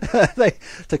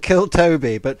to kill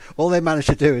Toby, but all they manage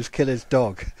to do is kill his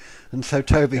dog, and so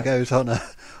Toby goes on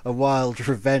a wild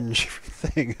revenge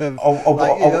thing of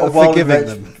forgiving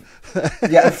them.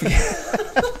 Yeah.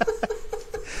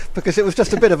 Because it was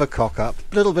just a bit of a cock-up,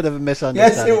 a little bit of a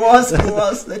misunderstanding. Yes, it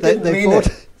was.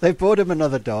 They bought him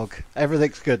another dog.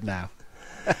 Everything's good now.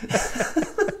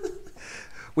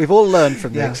 We've all learned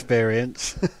from the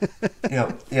experience.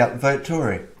 Yeah, vote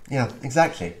Tory. Yeah,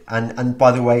 exactly. And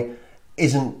by the way,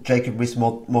 isn't Jacob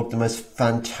Rees-Mogg the most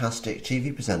fantastic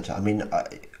TV presenter? I mean,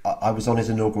 I was on his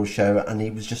inaugural show, and he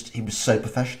was so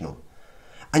professional.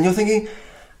 And you're thinking,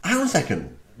 hang on a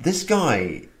second. This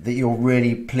guy that you're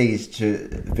really pleased to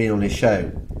have been on his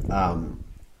show,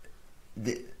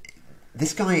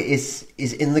 this guy is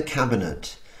in the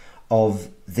cabinet of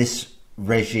this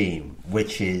regime,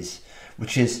 which is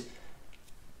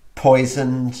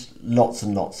poisoned lots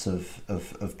and lots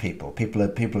of people. People are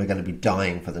going to be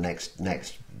dying for the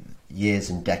next years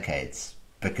and decades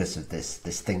because of this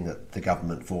thing that the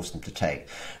government forced them to take.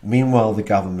 Meanwhile, the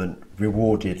government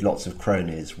rewarded lots of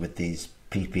cronies with these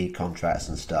PP contracts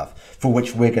and stuff, for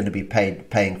which we're going to be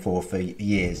paying for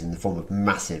years in the form of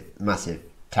massive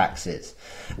taxes.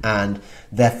 And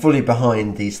they're fully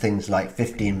behind these things like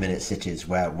 15-minute cities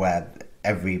where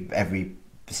every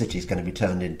city is going to be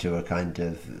turned into a kind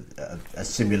of a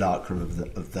simulacrum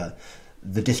of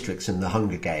the districts in the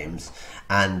Hunger Games,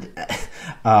 and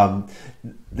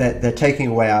they're taking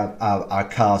away our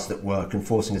cars that work and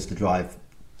forcing us to drive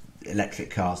electric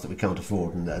cars that we can't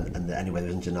afford, and anyway there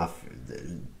isn't enough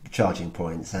charging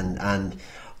points, and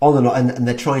on and on, and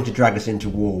they're trying to drag us into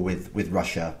war with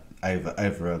Russia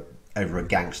over a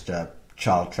gangster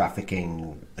child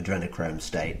trafficking adrenochrome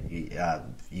state,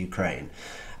 Ukraine,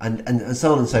 and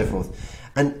so on and so forth,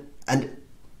 and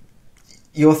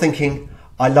you're thinking,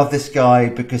 I love this guy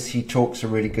because he talks a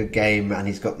really good game and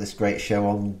he's got this great show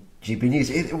on GB News.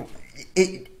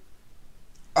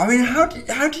 I mean, how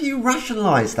do you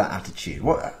rationalise that attitude?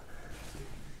 What?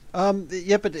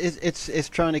 Yeah, but it's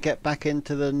trying to get back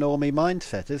into the normie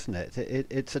mindset, isn't it?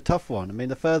 It's a tough one. I mean,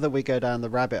 the further we go down the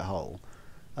rabbit hole,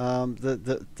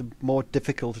 the more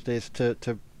difficult it is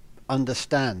to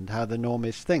understand how the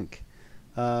normies think.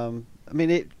 I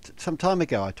mean, some time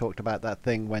ago I talked about that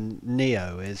thing when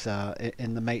Neo is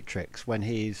in the Matrix, when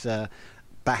he's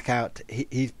back out.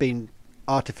 He's been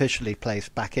artificially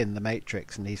placed back in the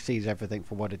Matrix, and he sees everything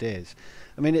for what it is.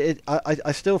 I mean,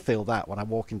 I still feel that when I'm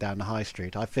walking down the high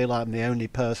street. I feel I'm the only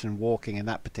person walking in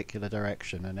that particular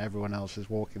direction, and everyone else is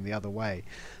walking the other way.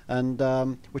 And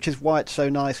which is why it's so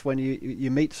nice when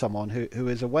you meet someone who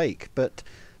is awake. But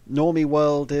normie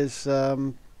world is,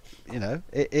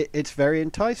 it's very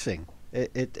enticing.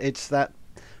 It's that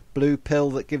blue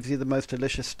pill that gives you the most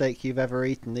delicious steak you've ever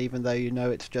eaten, even though you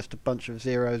know it's just a bunch of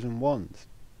zeros and ones.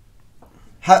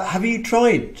 Have you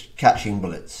tried catching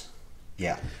bullets?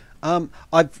 Yeah.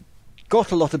 I've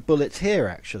got a lot of bullets here,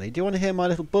 actually. Do you want to hear my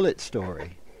little bullet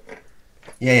story?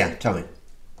 Yeah, tell me.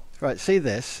 Right, see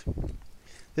this?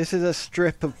 This is a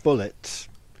strip of bullets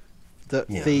that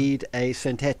feed a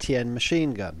Saint Etienne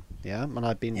machine gun, yeah? And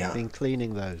I've been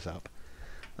cleaning those up.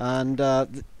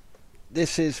 And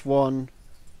this is one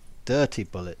dirty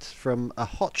bullets from a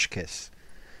Hotchkiss.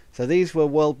 So these were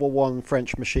World War I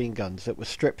French machine guns that were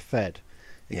strip-fed.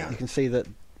 You can see that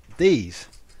these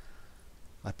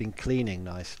I've been cleaning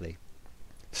nicely.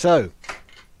 So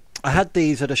I had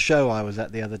these at a show I was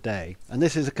at the other day, and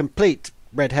this is a complete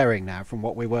red herring now from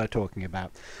what we were talking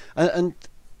about. And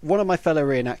one of my fellow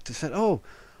reenactors said, "Oh,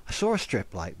 I saw a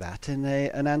strip like that in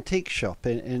an antique shop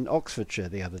in Oxfordshire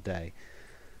the other day."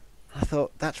 I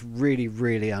thought, that's really,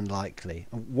 really unlikely.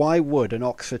 Why would an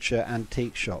Oxfordshire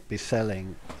antique shop be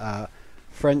selling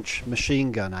French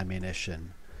machine gun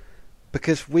ammunition?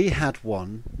 Because we had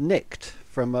one nicked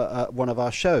from one of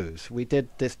our shows. We did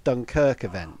this Dunkirk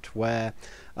event where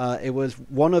it was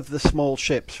one of the small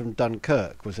ships from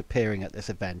Dunkirk was appearing at this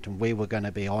event, and we were going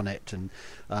to be on it and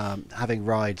having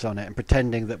rides on it and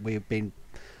pretending that we had been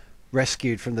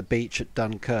rescued from the beach at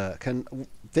Dunkirk. And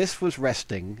this was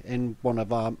resting in one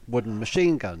of our wooden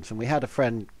machine guns, and we had a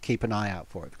friend keep an eye out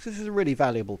for it because this is a really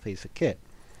valuable piece of kit.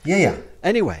 Yeah.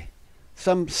 Anyway,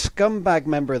 some scumbag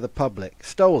member of the public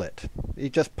stole it. He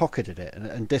just pocketed it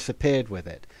and disappeared with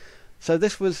it. So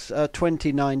this was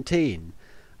 2019,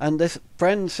 and this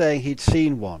friend saying he'd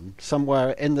seen one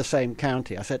somewhere in the same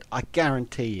county. I said, I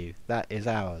guarantee you that is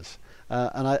ours.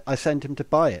 And I sent him to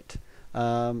buy it.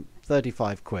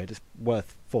 35 quid. It's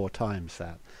worth 4 times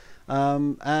that.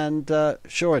 And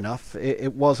sure enough,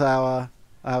 it was our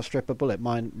strip of bullet.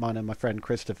 Mine and my friend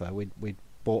Christopher. We'd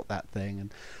bought that thing,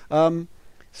 and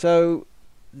so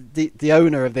the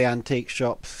owner of the antique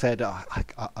shop said, I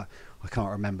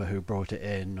can't remember who brought it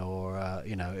in, or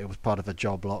it was part of a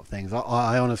job lot things.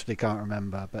 I honestly can't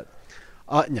remember, but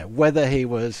whether he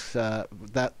was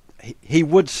that. He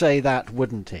would say that,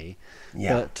 wouldn't he?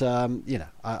 Yeah. But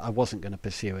I wasn't going to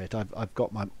pursue it. I've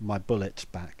got my bullets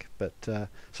back. But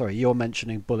sorry, you're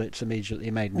mentioning bullets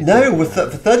immediately made me. No, for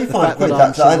 35 quid,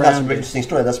 that's a really interesting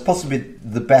story. That's possibly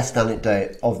the best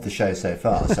anecdote of the show so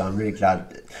far. So I'm really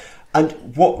glad.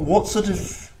 And what sort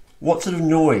of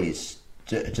noise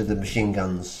do the machine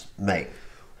guns make?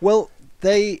 Well,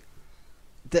 they're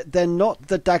not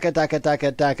the dagger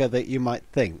that you might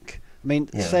think. I mean,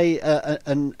 Yeah. say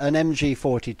an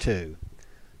MG42,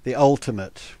 the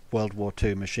ultimate World War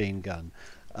II machine gun,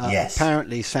 Yes.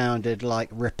 apparently sounded like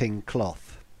ripping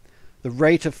cloth. The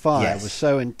rate of fire Yes. was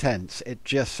so intense, it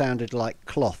just sounded like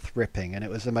cloth ripping, and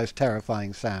it was the most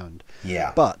terrifying sound.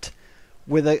 Yeah. But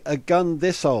with a gun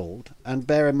this old, and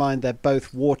bear in mind they're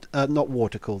both not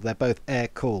water cooled, they're both air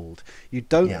cooled. You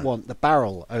don't want the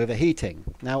barrel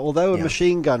overheating. Now, although a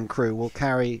machine gun crew will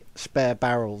carry spare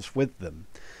barrels with them,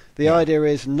 the idea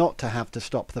is not to have to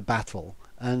stop the battle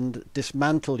and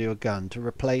dismantle your gun to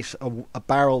replace a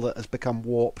barrel that has become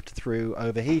warped through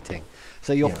overheating.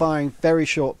 So you're firing very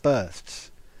short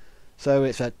bursts. So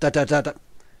it's a da da da da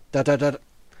da da da.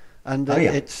 And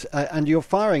it's and you're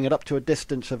firing it up to a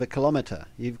distance of 1 kilometre.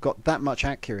 You've got that much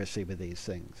accuracy with these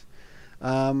things,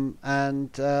 so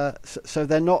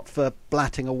they're not for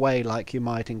blatting away like you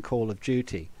might in Call of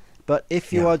Duty. But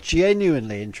if you are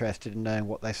genuinely interested in knowing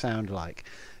what they sound like,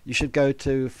 you should go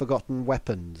to Forgotten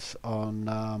Weapons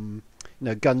on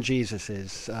Gun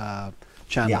Jesus's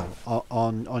channel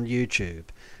on YouTube,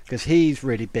 because he's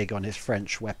really big on his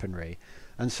French weaponry,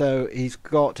 and so he's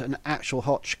got an actual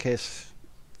Hotchkiss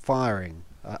firing,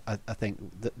 I think,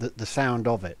 the sound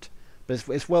of it. But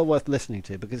it's well worth listening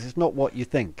to, because it's not what you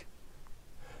think.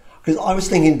 Because I was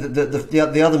thinking that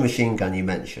the other machine gun you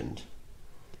mentioned,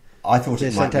 I thought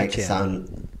it might make it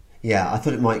sound... Yeah, I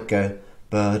thought it might go,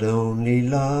 but only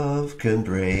love can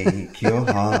break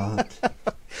your heart.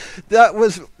 That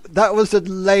was a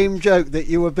lame joke that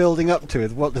you were building up to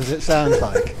with what does it sound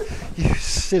like. You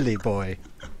silly boy.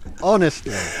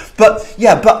 Honestly. But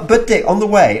Dick, on the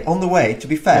way, to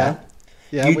be fair,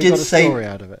 you did say story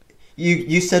out of it.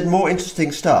 You said more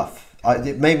interesting stuff.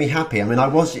 It made me happy. I mean, I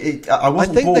wasn't I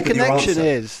think bored the with your connection answer.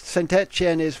 is Saint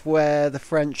Etienne is where the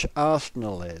French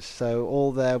arsenal is. So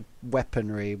all their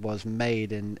weaponry was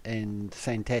made in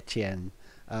Saint Etienne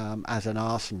as an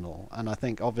arsenal. And I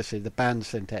think obviously the band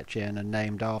Saint Etienne are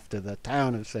named after the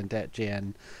town of Saint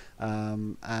Etienne,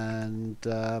 and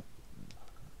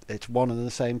it's one and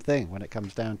the same thing when it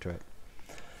comes down to it.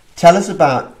 Tell us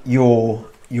about your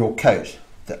coat,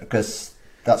 because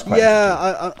that's quite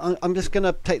interesting. I'm just going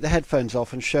to take the headphones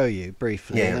off and show you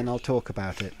briefly, and then I'll talk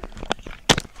about it.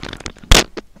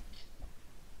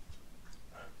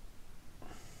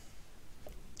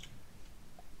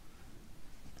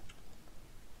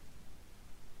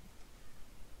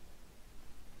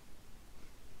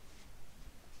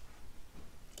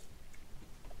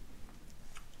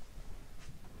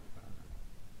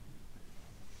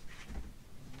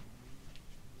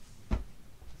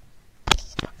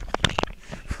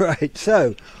 Right,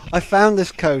 so I found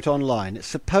this coat online. It's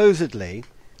supposedly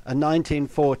a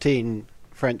 1914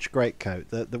 French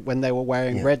greatcoat that when they were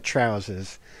wearing red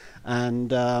trousers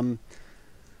and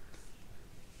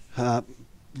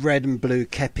red and blue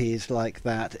kepis like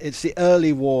that. It's the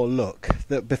early war look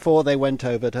that before they went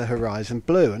over to Horizon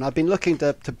Blue. And I've been looking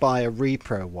to buy a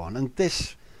repro one, and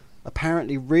this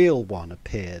apparently real one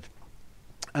appeared.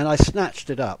 And I snapped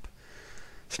it up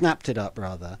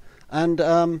rather, and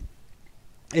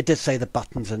it did say the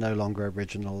buttons are no longer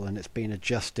original and it's been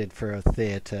adjusted for a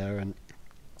theatre, and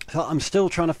so I'm still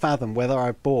trying to fathom whether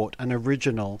I bought an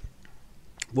original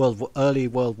early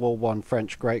World War I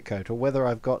French greatcoat or whether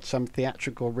I've got some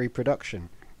theatrical reproduction.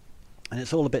 And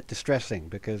it's all a bit distressing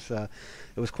because it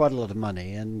was quite a lot of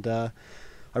money, and I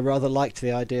rather liked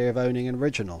the idea of owning an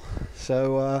original.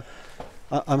 So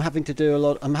I'm having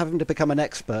to become an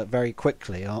expert very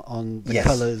quickly on the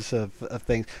colours of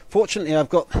things. Fortunately, I've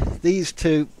got these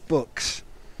two books,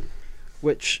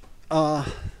 which are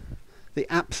the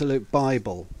absolute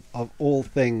Bible of all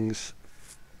things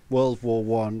World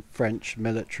War I French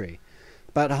military.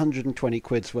 About 120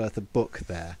 quid's worth of book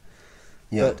there.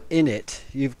 Yeah. But in it,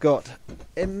 you've got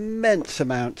immense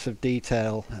amounts of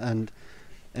detail and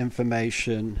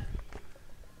information.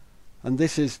 And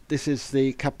this is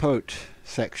the capote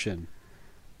section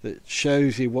that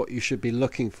shows you what you should be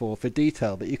looking for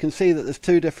detail. But you can see that there's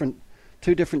two different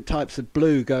types of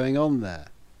blue going on there.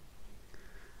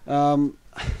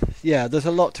 Yeah, there's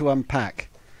a lot to unpack.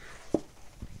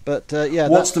 But yeah,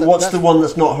 what's the one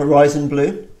that's not Horizon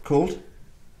Blue called?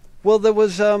 Well, there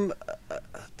was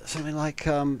something like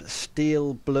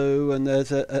steel blue, and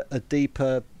there's a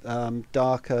deeper,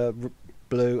 darker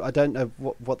blue. I don't know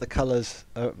what the colours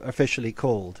are officially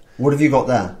called. What have you got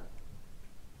there?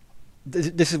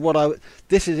 This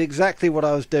is exactly what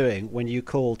I was doing when you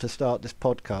called to start this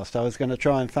podcast. I was going to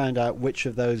try and find out which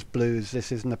of those blues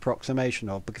this is an approximation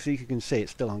of, because you can see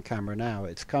it's still on camera now.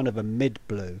 It's kind of a mid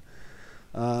blue.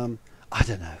 I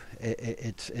don't know.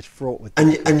 It's fraught with.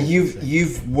 And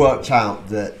you've worked out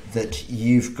that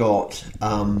you've got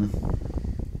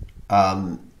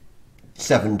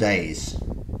 7 days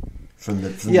from the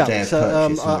day of so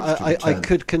purchase. I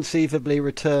could conceivably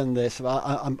return this.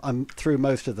 I'm through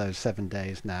most of those 7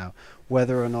 days now.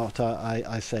 Whether or not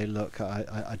I say, look,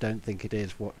 I don't think it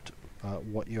is what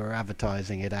you're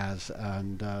advertising it as,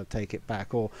 and take it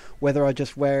back, or whether I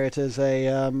just wear it as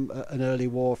an early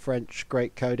war French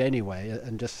greatcoat anyway,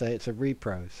 and just say it's a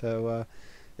repro. So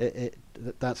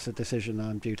that's the decision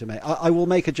I'm due to make. I will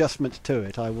make adjustments to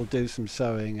it. I will do some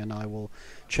sewing, and I will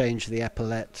change the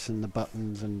epaulettes and the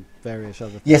buttons and various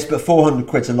other things. Yes, but 400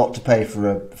 quid's a lot to pay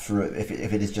for if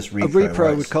it is just repro. A repro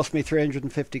right? would cost me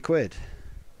 350 quid.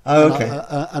 Oh, okay.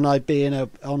 And I'd be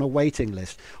on a waiting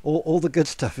list. All the good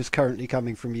stuff is currently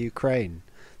coming from Ukraine.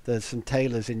 There's some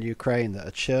tailors in Ukraine that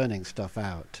are churning stuff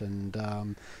out, and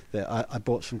I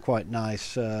bought some quite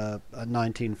nice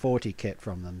 1940 kit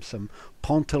from them. Some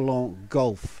Pantalon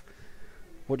Golf.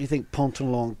 What do you think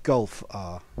Pantalon Golf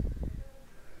are?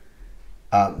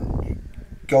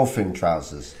 Golfing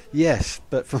trousers. Yes,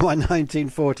 but for my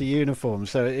 1940 uniform.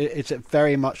 So it's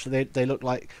very much, they look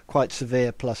like quite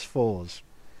severe +4s.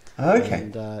 Okay.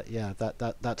 And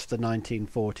that's the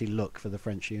 1940 look for the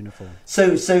French uniform.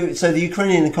 So the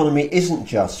Ukrainian economy isn't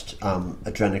just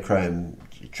adrenochrome,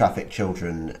 traffic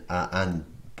children, and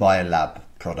biolab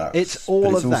products. It's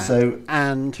all of also, that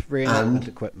and reenactment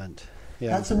equipment.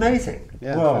 Yeah, that's amazing.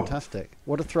 Yeah, wow. Fantastic.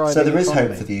 What a thriving So there is economy.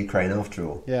 hope for the Ukraine after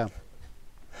all. Yeah.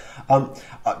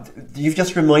 You've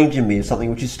just reminded me of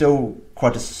something which is still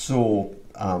quite a sore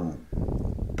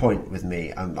point with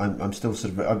me. I'm still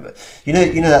sort of, you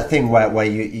know that thing where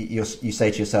you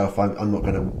say to yourself, I'm not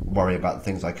going to worry about the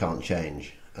things I can't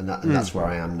change, and that's where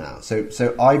I am now. So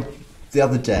the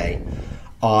other day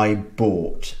I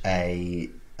bought a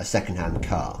second-hand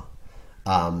car,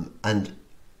 and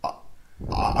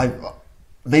I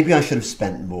maybe I should have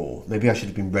spent more. Maybe I should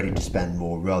have been ready to spend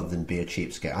more rather than be a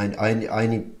cheapskate. I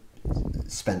only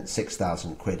spent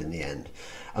 6,000 quid in the end,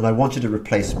 and I wanted a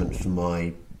replacement for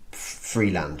my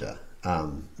Freelander.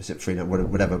 Was it Freelander?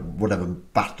 Whatever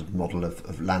battered model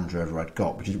of Land Rover I'd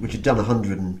got, which had done it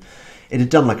had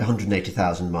done like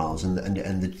 180,000 miles, and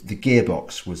the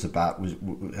gearbox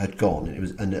had gone.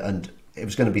 And it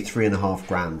was going to be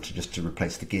 $3,500 just to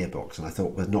replace the gearbox, and I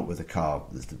thought, well, not with a car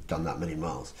that's done that many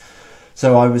miles.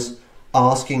 So I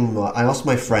asked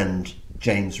my friend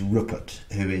James Rupert,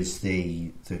 who is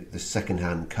the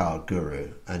second-hand car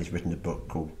guru, and he's written a book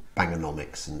called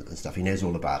Bangonomics and stuff. He knows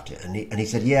all about it, and he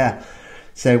said, yeah.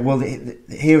 So, well,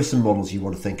 here are some models you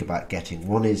want to think about getting.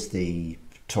 One is the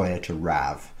Toyota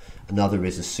RAV, another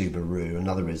is a Subaru,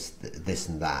 another is this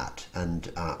and that,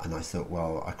 and I thought,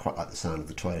 well, I quite like the sound of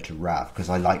the Toyota RAV, because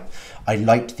I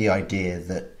liked the idea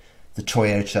that the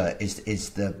Toyota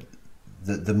is the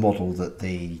model that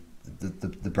the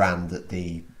brand that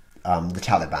the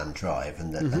Taliban drive,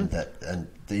 and the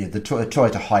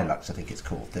Toyota Hilux, I think it's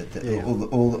called.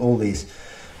 All these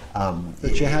the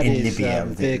jihadi's in Libya,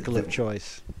 vehicle of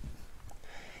choice.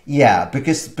 Yeah,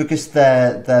 because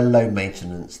they're low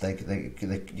maintenance.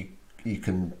 You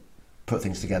can put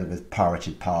things together with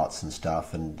pirated parts and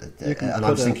stuff, and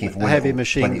I was thinking of a heavy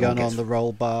machine gun on the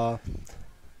roll bar.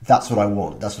 That's what I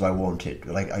want. That's what I wanted.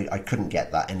 But I couldn't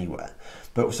get that anywhere.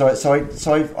 But so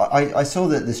I saw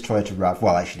that this Toyota RAV.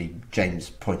 Well, actually, James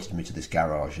pointed me to this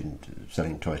garage and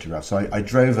selling Toyota RAV. So I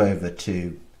drove over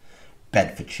to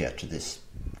Bedfordshire to this.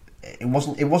 It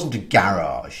wasn't a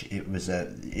garage. It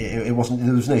wasn't.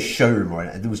 There was no showroom or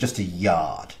anything. There was just a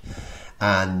yard,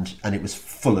 and it was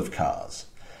full of cars,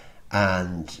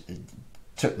 and it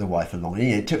took the wife along.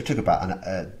 It took about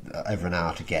over an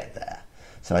hour to get there.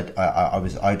 So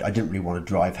I didn't really want to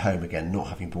drive home again, not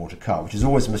having bought a car, which is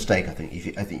always a mistake. I think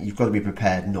you've got to be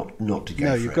prepared not to go.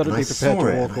 No, you've got to be prepared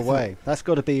to walk away. That's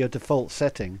got to be your default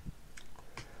setting.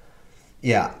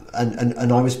 Yeah,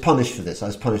 and I was punished for this.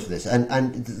 So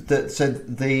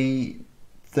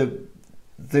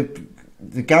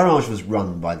the garage was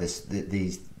run by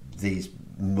these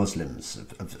Muslims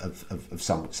of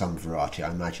some variety. I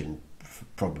imagine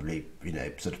probably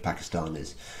sort of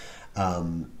Pakistanis,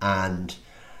 and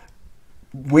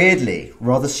weirdly,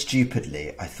 rather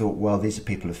stupidly, I thought, well, these are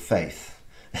people of faith.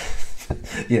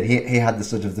 He had the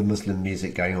sort of the Muslim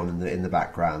music going on in the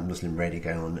background, Muslim radio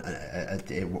going on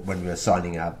when we were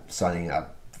signing up,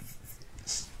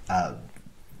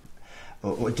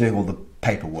 doing all the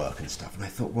paperwork and stuff. And I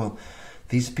thought, well,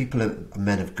 these people are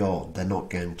men of God. They're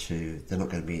going to do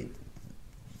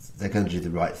the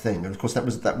right thing. And of course, that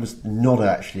was not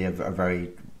actually a very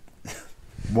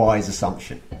wise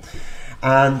assumption.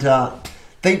 And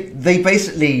they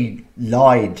basically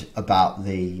lied about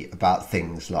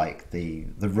things like the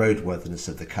roadworthiness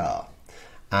of the car,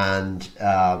 and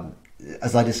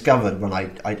as I discovered when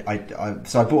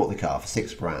so I bought the car for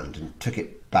 £6,000 and took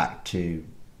it back to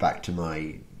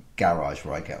my garage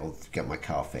where I get my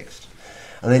car fixed,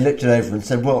 and they looked it over and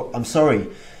said, "Well, I'm sorry,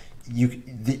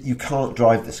 you can't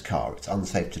drive this car. It's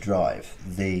unsafe to drive.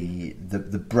 The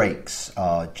brakes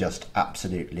are just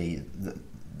absolutely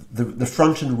the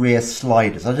front and rear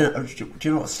sliders. I don't know. Do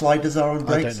you know what sliders are on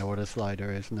brakes? I don't know what a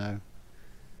slider is. No.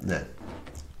 No.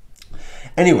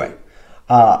 Anyway,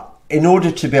 in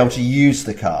order to be able to use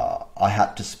the car, I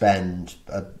had to spend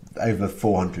over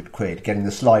 £400 getting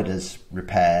the sliders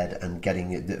repaired and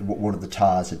getting one of the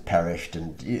tyres had perished,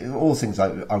 and all things I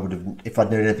would have, if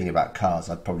I'd known anything about cars,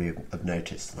 I'd probably have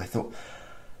noticed. And I thought,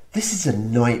 this is a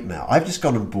nightmare. I've just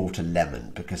gone and bought a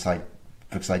lemon because I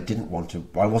didn't want to.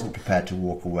 I wasn't prepared to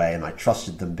walk away, and I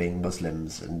trusted them, being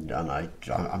Muslims, and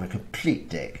I'm a complete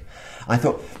dick. I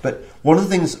thought, but one of the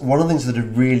things that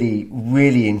had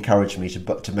really encouraged me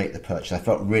to make the purchase, I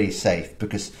felt really safe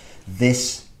because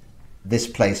this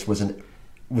place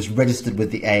was registered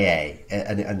with the AA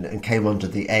and came under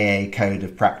the AA code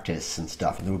of practice and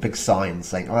stuff, and there were big signs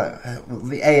saying, well,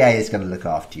 the AA is going to look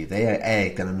after you. The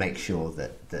AA is going to make sure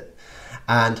that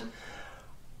and.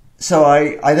 So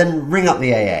I then ring up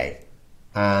the AA,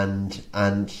 and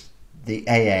the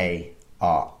AA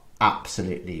are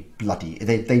absolutely bloody.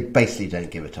 They basically don't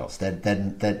give a toss.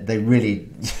 They really.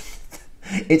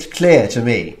 It's clear to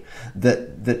me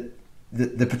that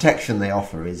the protection they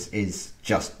offer is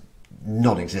just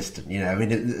non-existent. You know, I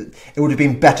mean, it would have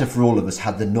been better for all of us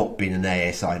had there not been an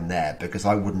AA sign there, because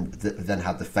I wouldn't then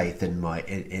have the faith in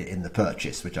the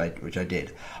purchase, which I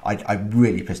did. I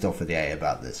really pissed off with the AA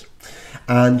about this,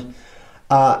 and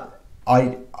I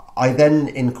then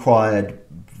inquired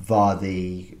via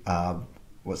the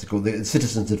what's it called, the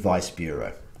Citizens Advice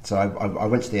Bureau. So I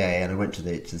went to the AA and I went to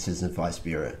the Citizens Advice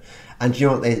Bureau, and do you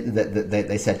know what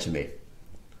they said to me?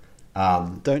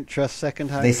 Don't trust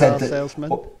second-hand car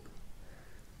salesmen.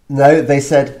 No, they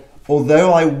said,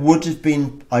 although I would have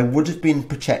been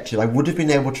protected, I would have been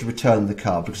able to return the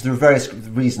car, because there are various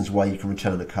reasons why you can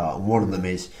return a car, and one of them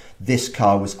is this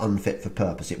car was unfit for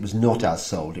purpose. It was not as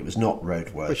sold. It was not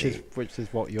roadworthy. Which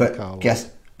is what your car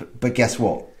was. But guess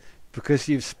what? Because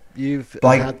you've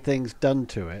had things done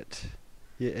to it.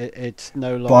 It's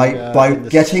no longer by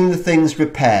getting the things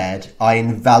repaired, I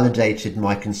invalidated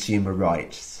my consumer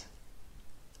rights.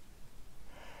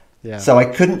 Yeah. So I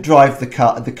couldn't drive the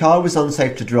car. The car was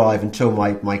unsafe to drive until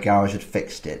my garage had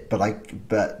fixed it.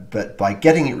 But by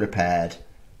getting it repaired,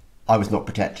 I was not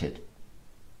protected.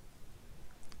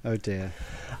 Oh dear.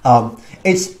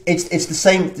 It's the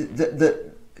same.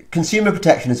 The consumer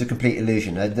protection is a complete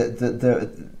illusion.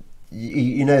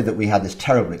 You know that we had this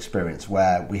terrible experience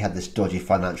where we had this dodgy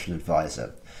financial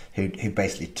advisor who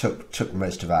basically took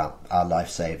most of our life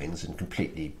savings and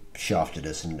completely shafted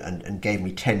us and gave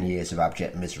me 10 years of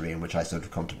abject misery in which I sort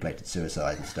of contemplated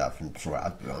suicide and stuff, and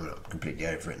I'm completely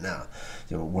over it now.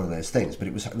 You know, one of those things, but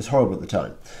it was horrible at the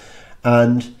time.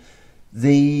 And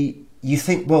you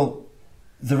think, well,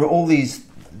 there are all these,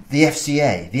 the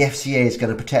FCA is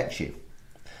going to protect you,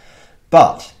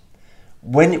 but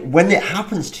when it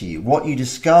happens to you, what you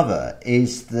discover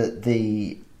is that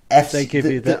they give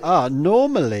you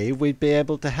normally we'd be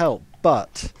able to help,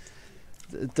 but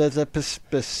there's a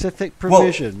specific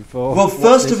provision for what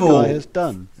this guy has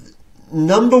done.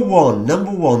 Number one,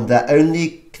 they're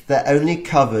only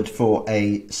covered for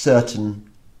a certain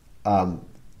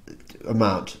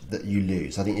amount that you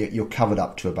lose. I think you're covered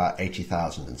up to about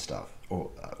 80,000 and stuff,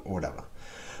 or whatever.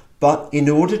 But in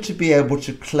order to be able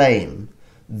to claim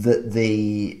that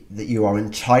you are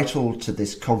entitled to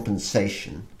this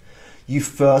compensation, you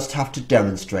first have to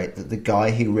demonstrate that the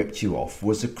guy who ripped you off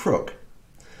was a crook.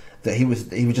 That he was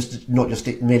just not just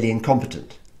merely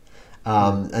incompetent,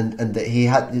 and that he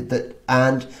had that,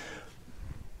 and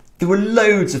there were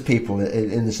loads of people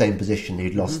in the same position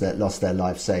who'd lost their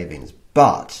life savings.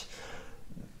 But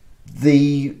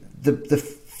the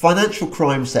financial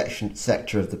crime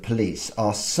sector of the police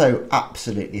are so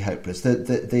absolutely hopeless.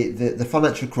 The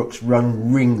financial crooks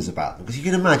run rings about them, because you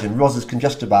can imagine Rozzers can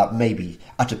just about, maybe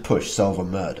at a push, solve a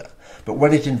murder. But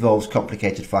when it involves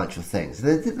complicated financial things,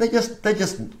 they're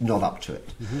just not up to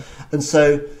it. Mm-hmm. And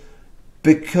so,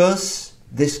 because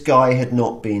this guy had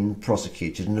not been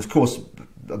prosecuted, and of course,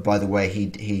 by the way,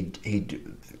 he'd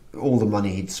all the money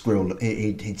he'd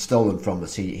stolen from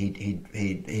us,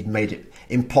 he'd made it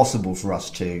impossible for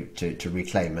us to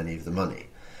reclaim any of the money.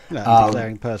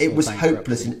 Declaring personal it was bankruptcy.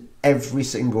 Hopeless in every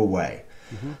single way.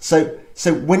 Mm-hmm.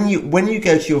 So when you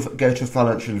go to a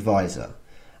financial advisor,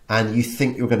 and you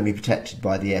think you're going to be protected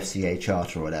by the FCA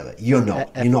charter or whatever, you're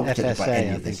not. You're not protected by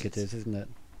any of this. I think it is, isn't it?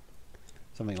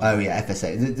 something like Oh that. yeah,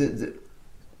 FSA.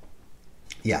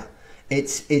 Yeah,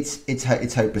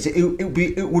 it's hopeless.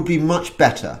 It would be much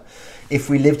better if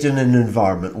we lived in an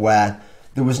environment where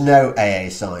there was no AA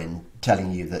sign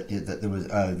telling you that there was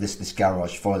this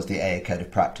garage follows the AA code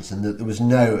of practice, and that there was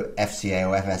no FCA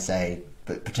or FSA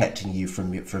protecting you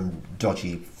from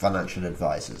dodgy financial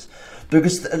advisors,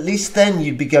 because at least then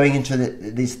you'd be going into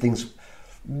these things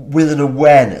with an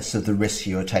awareness of the risks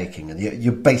you're taking, and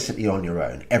you're basically on your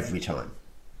own every time.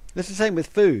 It's the same with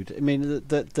food. I mean,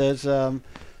 that there's that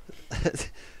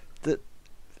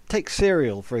take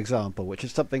cereal, for example, which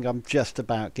is something I'm just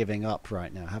about giving up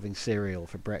right now, having cereal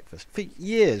for breakfast. For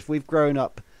years, we've grown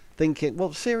up thinking,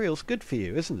 well, cereal's good for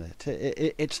you, isn't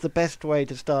it? It's the best way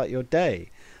to start your day.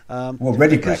 Well,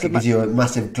 Ready Because Brek, it gives you a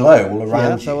massive glow all yeah,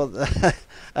 around you. so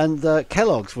and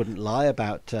Kellogg's wouldn't lie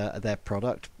about their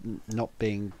product not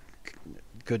being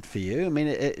good for you. I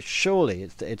mean, surely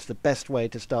it's the best way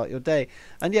to start your day,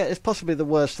 and yet it's possibly the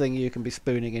worst thing you can be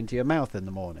spooning into your mouth in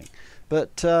the morning.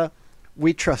 But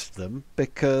we trust them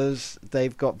because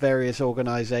they've got various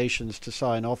organisations to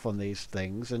sign off on these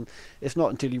things, and it's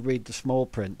not until you read the small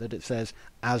print that it says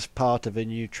as part of a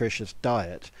nutritious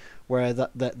diet, where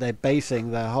that they're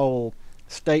basing their whole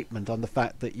statement on the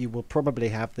fact that you will probably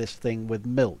have this thing with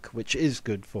milk, which is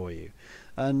good for you.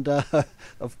 And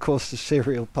of course the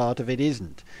cereal part of it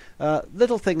isn't.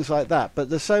 Little things like that, but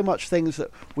there's so much things that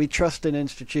we trust in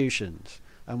institutions,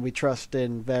 and we trust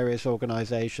in various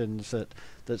organisations that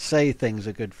say things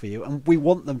are good for you, and we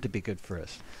want them to be good for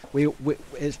us.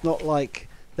 It's not like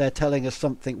they're telling us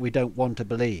something we don't want to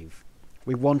believe.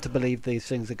 We want to believe these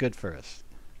things are good for us.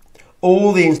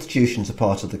 All the institutions are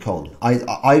part of the con.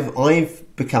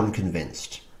 I've become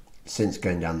convinced since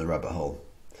going down the rabbit hole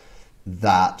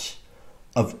that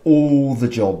of all the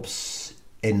jobs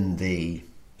in the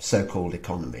so-called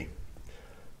economy,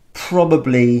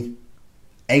 probably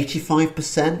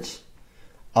 85%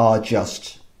 are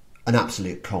just an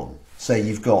absolute con. So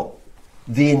you've got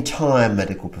the entire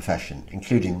medical profession,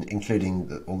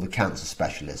 including all the cancer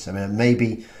specialists. I mean,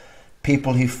 maybe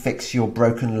people who fix your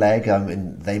broken leg, I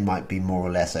mean, they might be more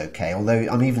or less okay. Although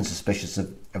I'm even suspicious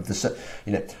of the,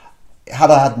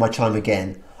 had I had my time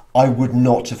again, I would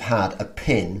not have had a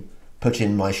pin put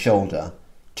in my shoulder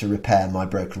to repair my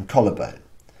broken collarbone.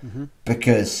 Mm-hmm.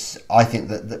 Because I think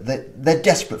that they're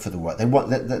desperate for the work.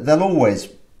 They'll always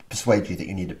persuade you that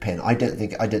you need a pin. I don't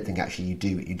think actually you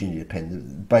do need a pin. The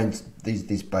bones,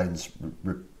 these bones,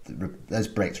 those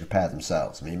breaks repair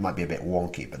themselves. I mean, it might be a bit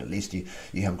wonky, but at least you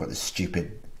haven't got this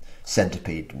stupid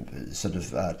centipede, sort of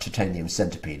titanium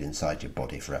centipede inside your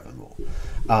body forevermore.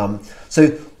 So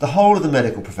the whole of the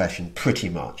medical profession pretty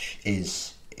much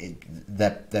is.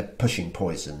 They're pushing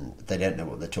poison. They don't know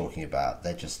what they're talking about.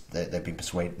 They've been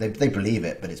persuaded. They believe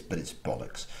it, but it's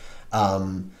bollocks.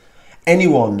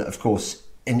 Anyone, of course,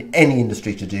 in any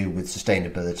industry to do with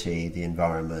sustainability, the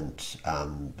environment,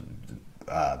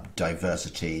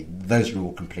 diversity, those are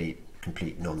all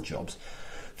complete non-jobs.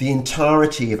 The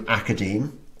entirety of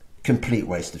academe, complete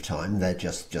waste of time. They're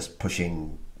just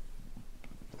pushing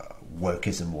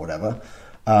wokeism, whatever.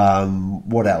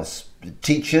 What else?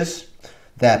 Teachers.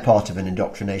 They're part of an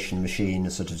indoctrination machine,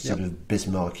 sort of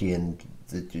Bismarckian,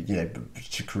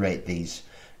 to create these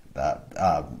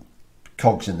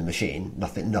cogs in the machine.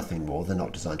 Nothing more. They're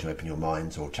not designed to open your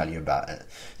minds or tell you about it.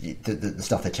 The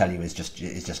stuff they tell you is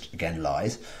just again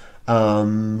lies. What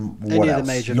Any else? of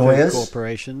the major Lawyers, food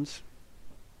corporations.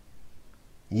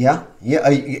 Yeah,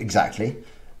 exactly.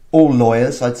 All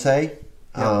lawyers, I'd say.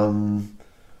 Yeah.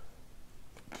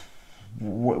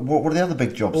 What are the other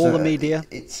big jobs? All the media.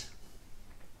 It's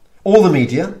all the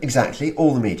media, exactly.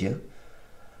 All the media.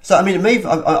 So I mean,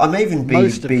 I may even be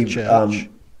Most of the church.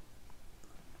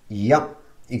 Yep,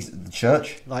 the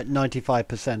church. Like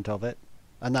 95% of it,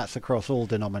 and that's across all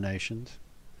denominations.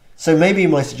 So maybe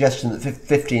my suggestion that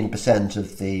 15%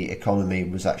 of the economy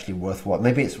was actually worthwhile.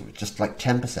 Maybe it's just like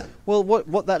 10%. Well,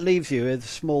 what that leaves you is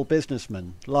small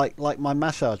businessmen, like my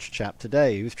massage chap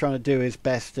today, who's trying to do his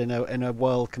best in a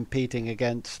world competing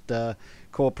against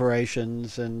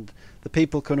corporations, and the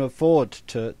people can afford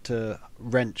to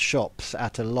rent shops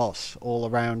at a loss all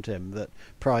around him that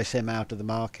price him out of the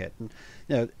market. And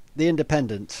the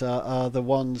independents are the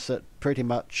ones that pretty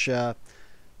much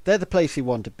they're the place you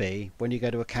want to be. When you go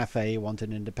to a cafe, you want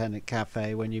an independent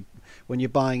cafe. When you're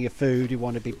buying your food, you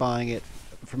want to be buying it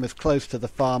from as close to the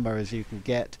farmer as you can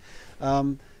get.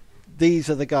 These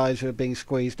are the guys who are being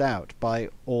squeezed out by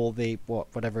all the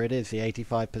whatever it is, the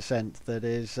 85% that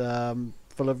is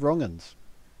full of wrong-uns.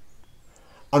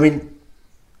 I mean,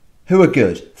 who are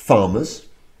good? Farmers.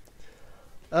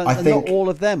 I think not all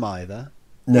of them either.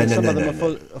 No, And no, some no, of them no,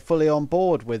 no. are fully on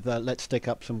board with let's stick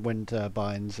up some wind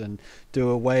turbines and do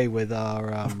away with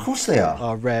Of course they are.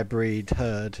 our rare breed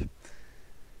herd,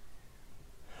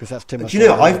 because that's too much Do you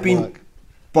know, hard I've been, work.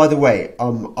 by the way,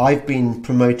 I've been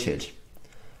promoted.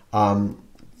 Um,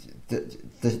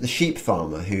 the sheep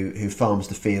farmer who farms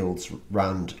the fields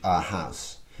round our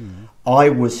house, I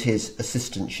was his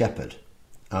assistant shepherd.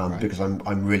 Right. Because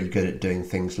I'm really good at doing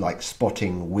things like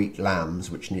spotting weak lambs,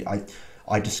 which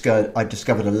I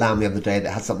discovered a lamb the other day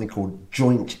that had something called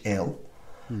joint ill,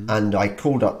 and I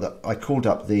called up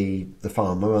the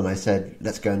farmer and I said,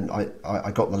 let's go, and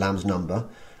I got the lamb's number,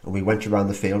 and we went around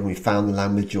the field and we found the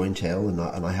lamb with joint ill,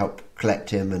 and I helped collect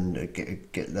him and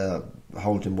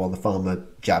hold him while the farmer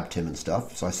jabbed him and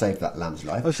stuff. So I saved that lamb's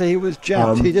life. Oh, so he was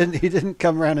jabbed. He didn't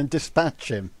come around and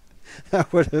dispatch him.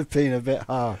 That would have been a bit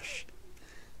harsh.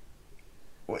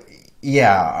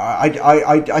 Yeah,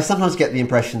 I sometimes get the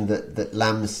impression that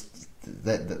lambs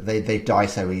that they die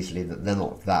so easily that they're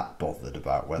not that bothered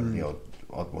about whether the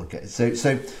odd one gets.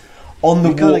 So on the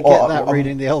You kind of get that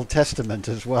reading the Old Testament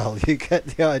as well. You get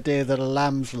the idea that a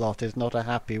lamb's lot is not a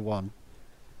happy one.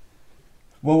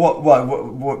 Well,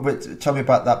 what tell me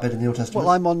about that bit in the Old Testament.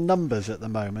 Well, I'm on Numbers at the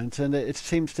moment, and it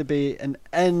seems to be an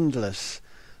endless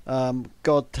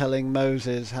God telling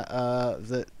Moses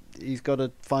that he's got to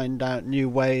find out new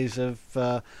ways of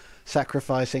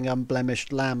sacrificing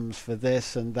unblemished lambs for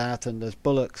this and that, and there's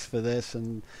bullocks for this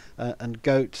and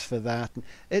goats for that.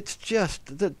 It's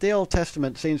just that the Old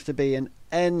Testament seems to be an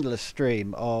endless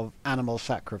stream of animal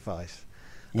sacrifice.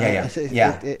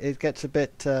 It gets a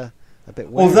bit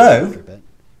weird.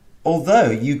 Although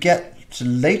you get to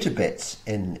later bits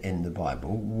in the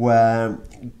Bible where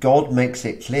God makes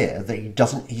it clear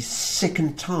that he's sick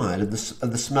and tired of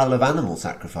the smell of animal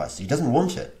sacrifice. He doesn't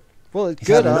want it. Well, it's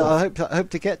good. I hope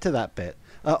to get to that bit.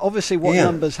 Obviously, what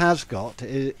Numbers has got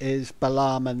is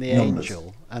Balaam and the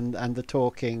angel and the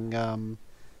talking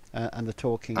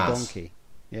donkey.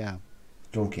 Yeah,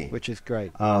 donkey, which is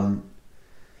great.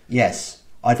 Yes,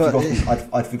 I'd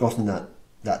forgotten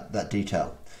that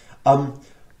detail.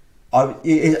 I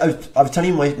was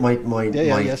telling you my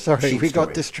Sorry, we got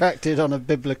story. distracted on a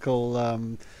biblical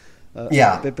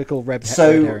biblical red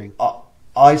so herring.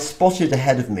 I spotted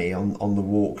ahead of me on the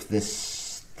walk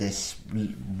this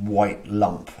white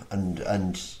lump, and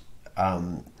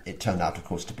it turned out, of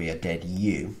course, to be a dead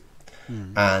ewe,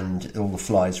 and all the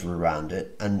flies were around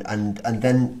it, and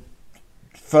then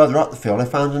further up the field I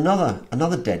found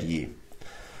another dead ewe.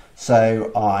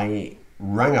 So I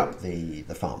rang up the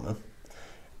farmer.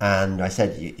 And I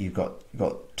said, you've got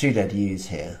two dead ewes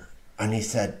here, and he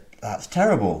said, that's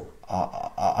terrible.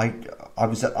 I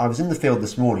was in the field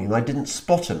this morning and I didn't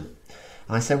spot them.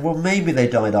 And I said, well, maybe they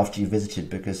died after you visited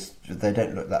because they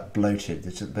don't look that bloated.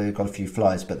 They've got a few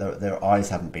flies, but their eyes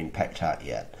haven't been pecked out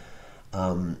yet.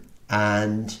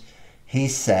 And he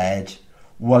said,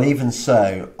 well, even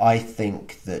so, I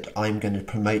think that I'm going to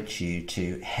promote you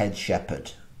to head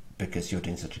shepherd because you're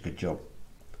doing such a good job.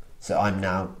 So I'm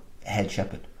now head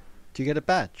shepherd. Do you get a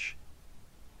badge?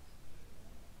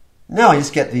 No, I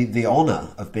just get the honour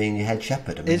of being a head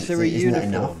shepherd. I mean, is there a isn't that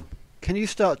enough? uniform? Can you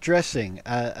start dressing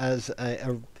as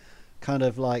a kind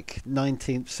of like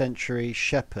 19th century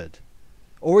shepherd,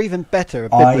 or even better, a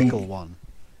biblical one?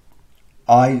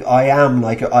 I am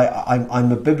like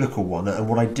I'm a biblical one, and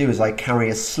what I do is I carry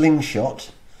a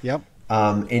slingshot. Yep.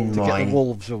 To get the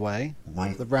wolves away.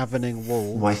 The ravening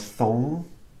wolves. My thong.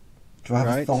 Do I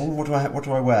have a thong? What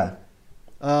do I wear?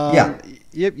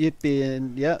 You'd be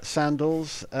in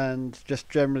sandals and just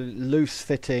generally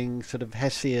loose-fitting sort of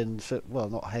Hessian. Well,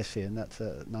 not Hessian. That's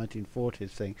a 1940s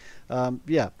thing.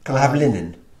 Can I have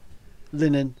linen?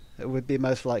 Linen. It would be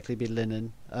most likely be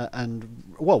linen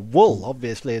and wool.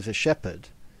 Obviously, as a shepherd,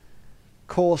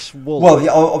 coarse wool. Well,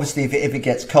 obviously, if it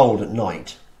gets cold at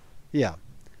night. Yeah.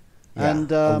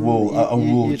 And a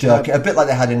wool jerky, a bit like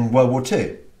they had in World War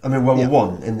II. I mean, World War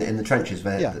One in the trenches.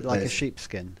 Like a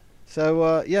sheepskin.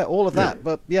 So all of that,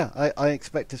 but I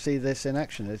expect to see this in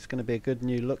action. It's going to be a good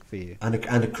new look for you. And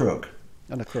a crook.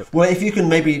 And a crook. Well, if you can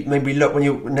maybe look when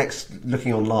you're next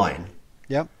looking online.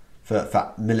 Yeah.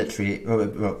 For military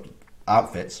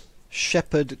outfits.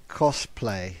 Shepherd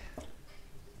cosplay.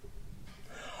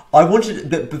 I wanted,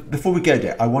 but before we go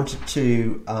there, I wanted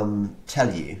to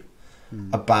tell you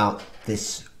about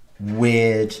this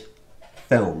weird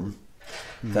film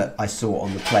that I saw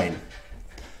on the plane.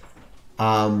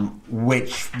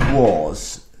 Which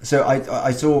was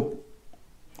I saw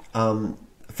a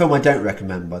film I don't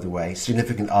recommend, by the way,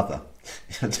 Significant Other.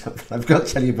 I've got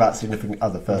to tell you about Significant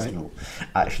Other first of all.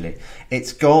 Actually,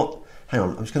 it's got. Hang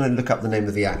on, I'm just going to look up the name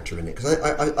of the actor in it because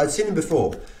I'd seen him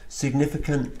before.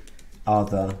 Significant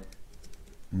other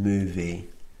movie.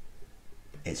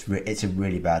 It's a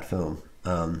really bad film.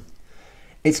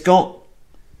 It's got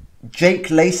Jake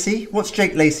Lacey. What's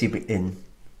Jake Lacey in?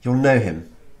 You'll know him.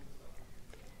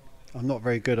 I'm not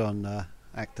very good on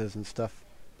actors and stuff.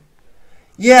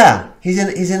 Yeah, he's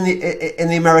in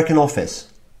the American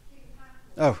Office.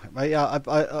 Oh, yeah.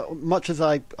 I much as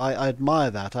I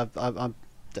admire that, I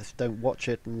just don't watch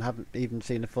it and haven't even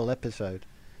seen a full episode.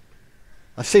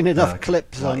 I've seen enough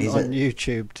clips on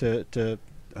YouTube to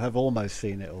have almost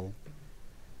seen it all.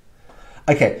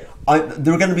 Okay,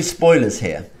 there are going to be spoilers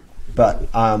here, but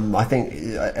I think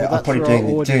I'm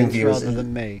probably doing viewers rather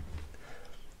than me.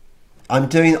 I'm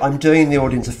doing the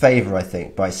audience a favour, I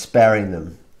think, by sparing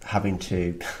them having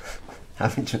to.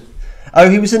 Oh,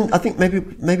 he was in. I think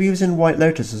maybe he was in White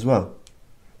Lotus as well.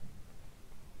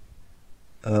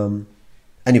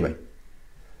 Anyway,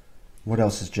 what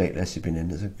else has Jake Lacey been in?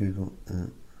 There's a Google.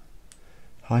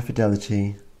 High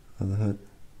Fidelity. What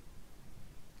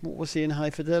was he in High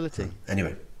Fidelity?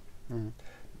 Anyway.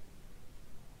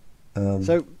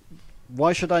 So,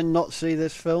 why should I not see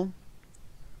this film?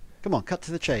 Come on, cut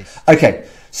to the chase. Okay,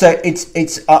 so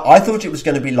it's. I thought it was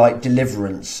going to be like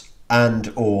Deliverance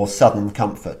and or Southern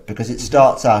Comfort, because it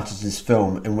starts out as this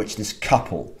film in which this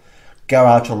couple go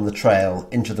out on the trail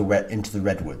into the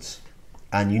redwoods,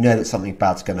 and you know that something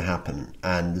bad's going to happen,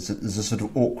 and there's a sort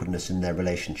of awkwardness in their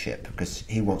relationship because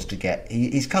he wants to get.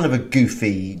 He's kind of a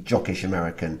goofy, jockish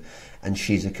American, and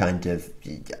she's a kind of,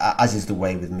 as is the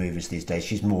way with movies these days,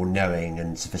 she's more knowing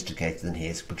and sophisticated than he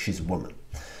is because she's a woman,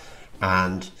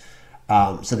 and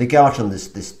so they go out on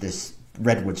this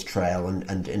redwoods trail,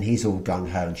 and he's all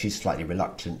gung-ho and she's slightly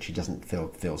reluctant. She doesn't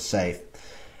feel safe,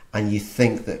 and you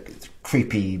think that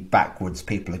creepy backwoods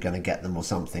people are going to get them or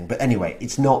something, but anyway,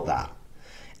 it's not that.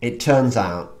 It turns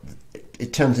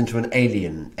into an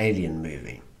alien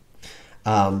movie,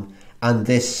 and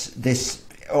this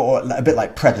or a bit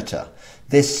like Predator,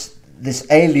 this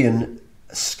alien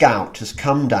scout has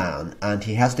come down and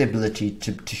he has the ability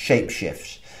to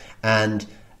shapeshift and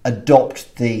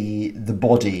adopt the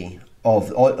body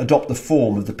of, or adopt the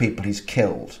form of the people he's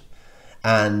killed,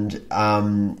 and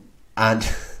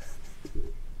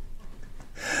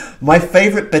my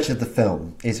favourite bit of the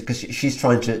film is because she's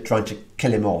trying to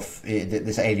kill him off,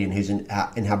 this alien who's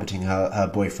inhabiting her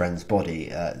boyfriend's body,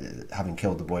 having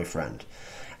killed the boyfriend,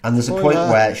 and there's a point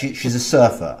where she's a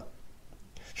surfer.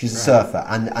 She's a surfer,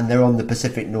 and they're on the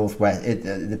Pacific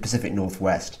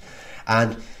Northwest,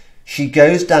 and she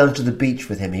goes down to the beach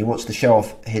with him. He wants to show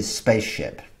off his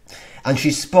spaceship, and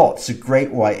she spots a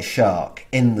great white shark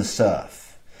in the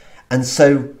surf. And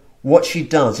so what she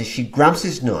does is she grabs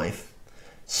his knife,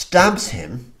 stabs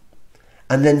him,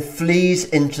 and then flees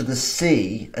into the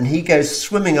sea, and he goes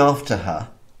swimming after her.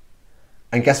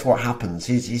 And guess what happens?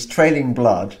 He's trailing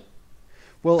blood.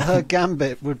 Well, her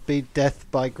gambit would be death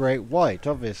by great white,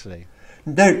 obviously.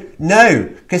 No,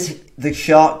 because the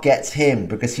shark gets him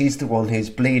because he's the one who's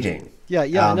bleeding. Yeah,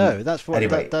 I know. That's what.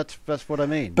 Anyway, that's what I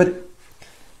mean. But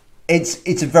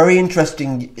it's a very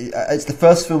interesting. It's the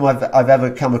first film I've ever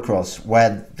come across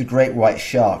where the great white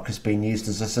shark has been used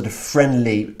as a sort of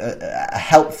friendly, a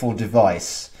helpful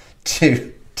device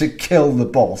to kill the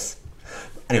boss.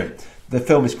 Anyway, the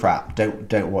film is crap.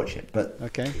 Don't watch it. But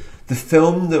okay, the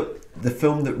film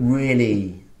that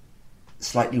really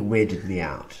slightly weirded me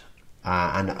out.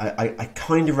 And I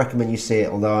kind of recommend you see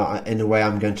it, although in a way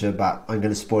I'm going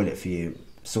to spoil it for you,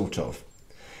 sort of.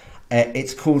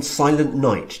 It's called Silent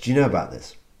Night. Do you know about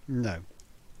this? No.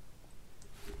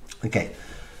 Okay,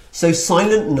 so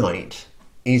Silent Night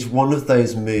is one of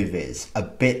those movies, a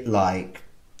bit like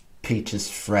Peter's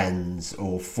Friends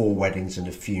or Four Weddings and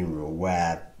a Funeral,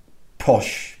 where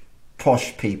posh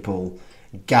people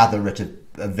gather at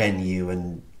a venue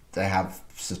and they have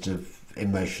sort of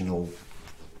emotional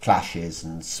clashes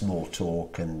and small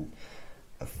talk and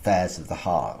affairs of the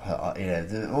heart,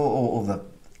 all the,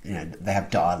 they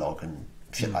have dialogue and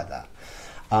shit like that.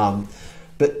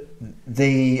 But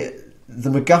the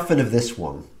MacGuffin of this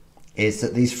one is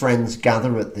that these friends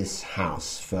gather at this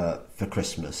house for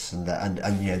Christmas, and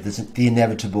there's the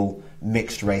inevitable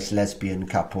mixed race lesbian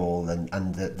couple,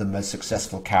 and the most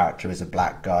successful character is a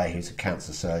black guy who's a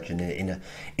cancer surgeon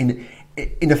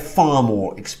in a far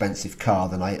more expensive car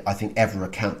than I think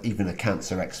ever even a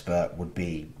cancer expert would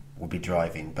be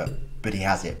driving, but he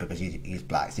has it because he's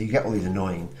black. So you get all these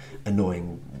annoying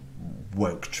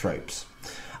woke tropes.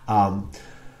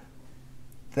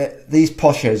 These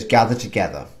poshos gather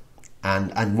together,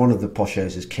 and one of the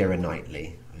poshos is Keira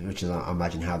Knightley, which is, I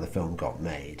imagine, how the film got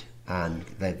made. And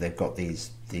they've got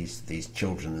these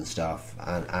children and stuff,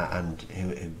 and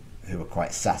who are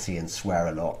quite sassy and swear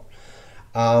a lot.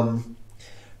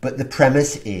 But the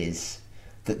premise is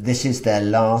that this is their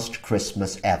last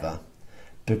Christmas ever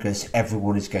because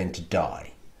everyone is going to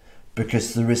die.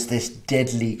 Because there is this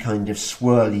deadly kind of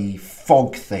swirly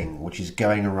fog thing which is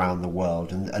going around the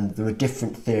world, and there are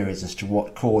different theories as to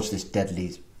what caused this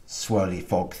deadly swirly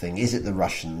fog thing. Is it the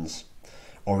Russians,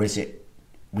 or is it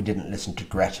we didn't listen to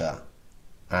Greta,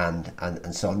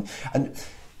 and so on? And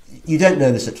you don't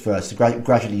know this at first.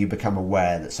 Gradually, you become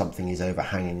aware that something is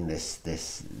overhanging this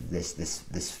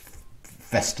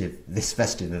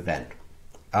festive event,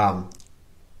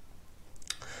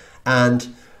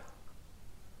 and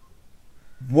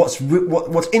what's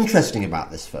interesting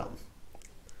about this film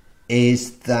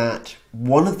is that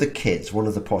one of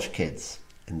the posh kids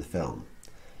in the film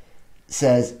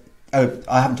says, "Oh,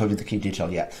 I haven't told you the key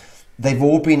detail yet. They've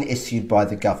all been issued by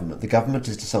the government. The government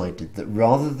has decided that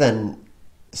rather than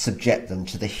subject them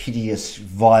to the hideous,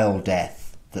 vile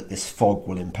death that this fog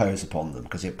will impose upon them,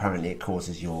 because apparently it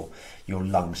causes your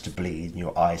lungs to bleed and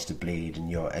your eyes to bleed and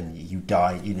you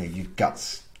die. Your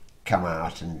guts come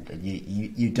out and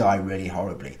you die really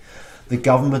horribly. The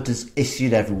government has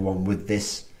issued everyone with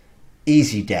this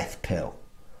easy death pill,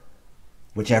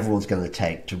 which everyone's going to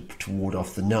take to ward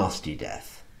off the nasty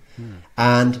death."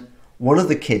 And one of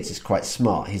the kids is quite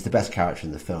smart. He's the best character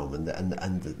in the film,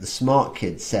 and the smart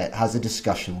kid has a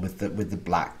discussion with the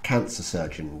black cancer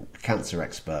surgeon, cancer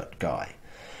expert guy,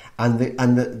 and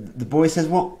the boy says,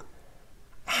 "Well,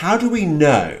 how do we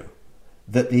know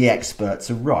that the experts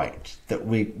are right? That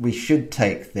we should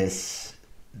take this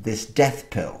death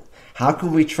pill? How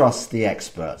can we trust the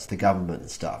experts, the government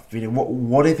and stuff?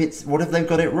 What if they've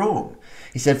got it wrong?"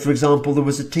 He said, for example, there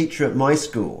was a teacher at my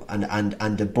school,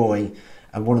 and a boy.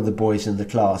 And one of the boys in the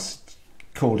class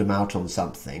called him out on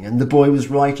something, and the boy was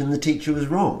right and the teacher was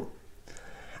wrong.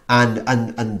 And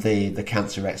the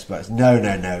cancer experts, no,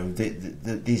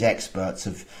 these experts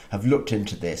have looked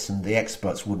into this, and the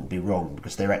experts wouldn't be wrong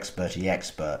because they're experty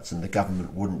experts, and the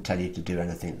government wouldn't tell you to do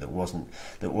anything that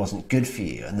wasn't good for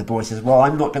you. And the boy says, "Well,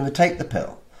 I'm not going to take the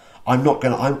pill. I'm going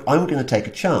to take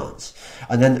a chance."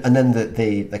 And then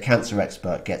the cancer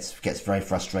expert gets very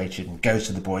frustrated and goes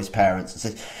to the boy's parents and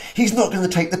says, "He's not going to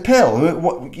take the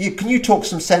pill. Can you talk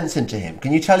some sense into him?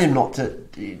 Can you tell him not to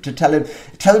tell him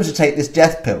to take this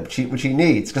death pill which he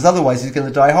needs, because otherwise he's going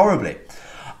to die horribly?"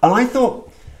 And I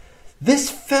thought,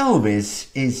 this film is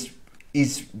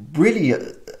really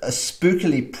a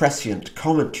spookily prescient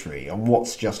commentary on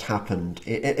what's just happened.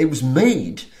 It was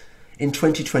made in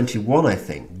 2021, I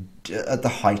think, at the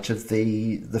height of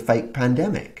the fake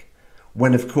pandemic,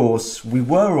 when, of course, we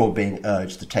were all being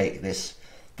urged to take this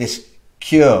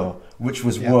cure, which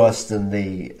was worse than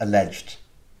the alleged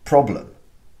problem.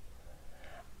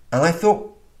 And I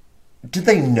thought, did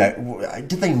they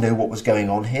know what was going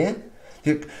on here?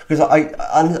 Because I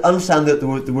understand that there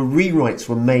were rewrites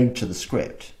were made to the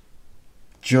script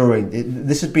during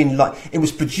this had been it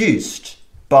was produced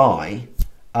by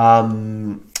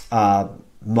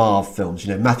Marv Films,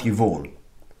 Matthew Vaughn,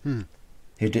 who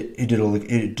did all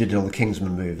the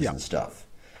Kingsman movies and stuff,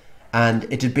 and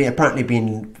it had apparently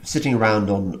been sitting around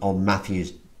on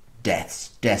Matthew's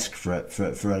desk for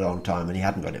a long time, and he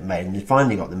hadn't got it made, and he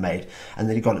finally got it made, and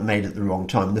then he got it made at the wrong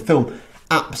time. And the film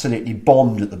absolutely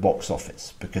bombed at the box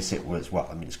office because it was,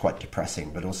 it's quite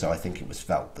depressing, but also I think it was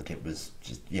felt that it was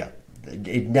just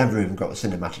it never even got a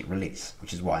cinematic release,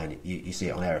 which is why you see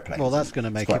it on aeroplanes. Well, that's going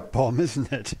to make it bomb,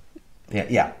 isn't it?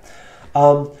 Yeah.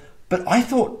 But I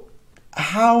thought,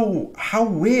 how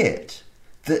weird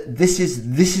that this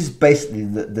is basically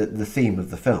the theme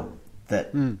of the film,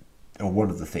 or one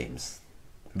of the themes.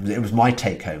 It was my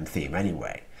take-home theme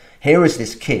anyway. Here is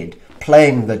this kid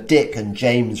playing the Dick and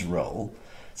James role,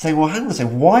 saying, "Well, hang on a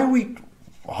second, why are we?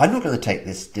 I'm not going to take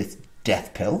this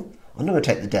death pill. I'm not going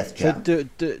to take the death jab." So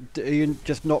are you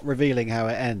just not revealing how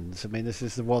it ends? I mean, this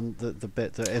is the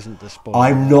bit that isn't the spoiler.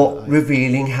 I'm not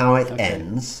revealing how it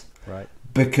ends, right?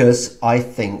 Because I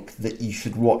think that you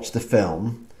should watch the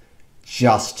film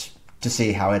just to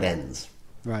see how it ends.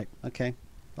 Right. Okay.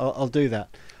 I'll do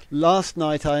that. Last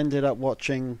night I ended up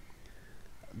watching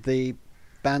the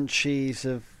Banshees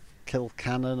of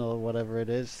Kilcannon, or whatever it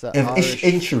is. That Irish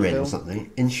Inisherin film. Or something.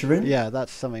 Inisherin? Yeah,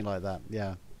 that's something like that.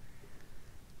 Yeah.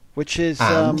 Which is,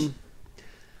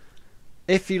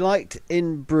 if you liked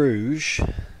In Bruges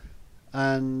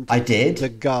and I did. The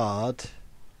Guard,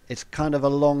 it's kind of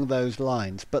along those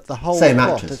lines. But the whole Same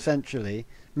plot, actors. essentially...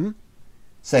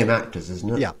 Same actors,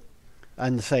 isn't it? Yeah.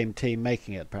 And the same team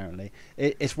making it, apparently.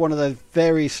 It's one of those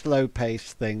very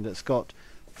slow-paced thing that's got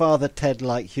Father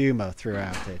Ted-like humour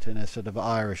throughout it in a sort of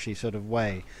Irishy sort of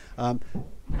way.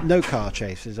 No car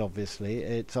chases, obviously.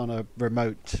 It's on a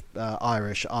remote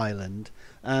Irish island,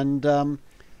 and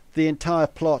the entire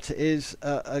plot is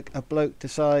a bloke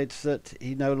decides that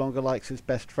he no longer likes his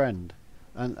best friend,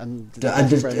 and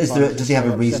does he have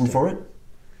a reason for it?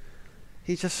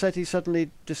 He just said he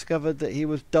suddenly discovered that he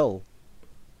was dull.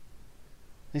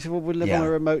 He said, "Well, we live on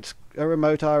a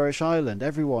remote Irish island.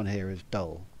 Everyone here is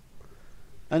dull."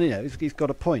 And he's got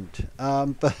a point.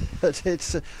 But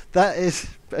that is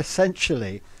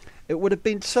essentially, it would have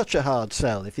been such a hard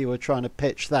sell if you were trying to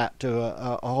pitch that to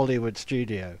a Hollywood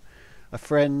studio. A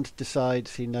friend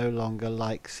decides he no longer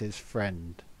likes his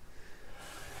friend.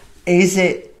 Is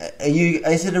it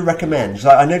a recommend? 'Cause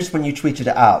I noticed when you tweeted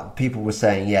it out, people were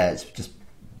saying, "Yeah, it's just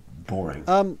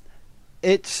boring."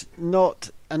 It's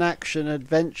not an action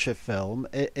adventure film.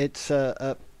 It's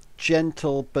a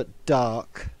gentle but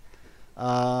dark,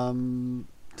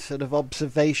 sort of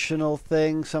observational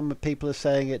thing. Some people are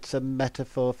saying it's a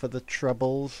metaphor for the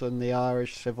Troubles and the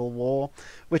Irish Civil War,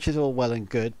 which is all well and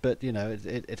good, but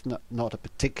it's not a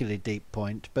particularly deep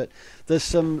point. But there's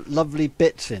some lovely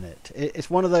bits in it. It's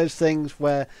one of those things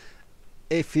where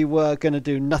if you were going to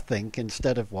do nothing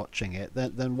instead of watching it,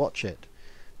 then watch it.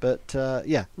 But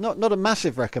not a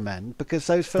massive recommend, because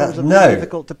those films are very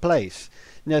difficult to place.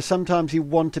 Sometimes you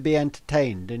want to be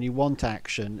entertained and you want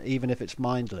action, even if it's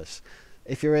mindless.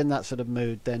 If you're in that sort of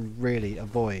mood, then really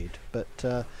avoid. But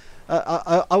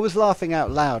I was laughing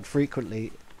out loud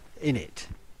frequently in it,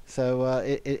 so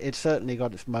it certainly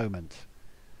got its moments.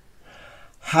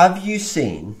 Have you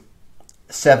seen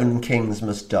Seven Kings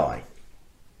Must Die?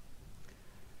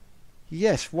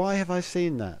 Yes. Why have I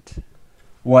seen that?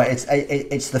 Well,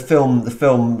 it's the film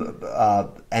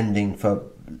ending for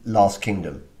Last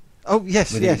Kingdom. Oh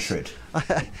yes, with yes. Uhtred.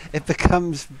 It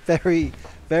becomes very,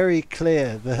 very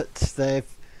clear that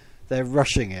they're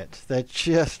rushing it. They're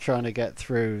just trying to get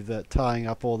through tying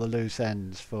up all the loose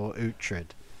ends for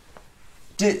Uhtred.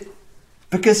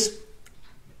 Because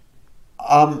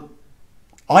I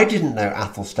didn't know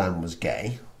Athelstan was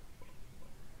gay.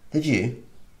 Did you?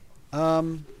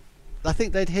 I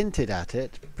think they'd hinted at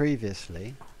it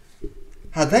previously.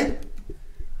 Had they?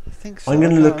 I think so. I'm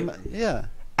going to look. Yeah.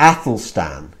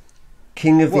 Athelstan,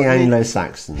 King of the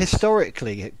Anglo-Saxons.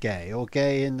 Historically gay or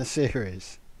gay in the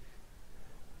series?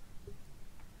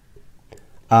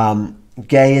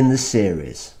 Gay in the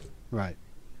series. Right.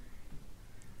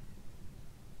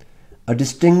 A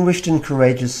distinguished and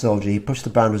courageous soldier, he pushed the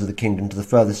boundaries of the kingdom to the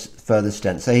furthest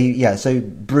extent. So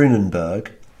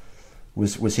Brunanburg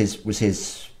was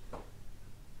his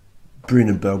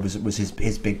Brunanburg was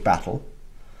his big battle.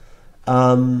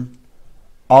 I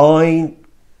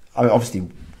obviously,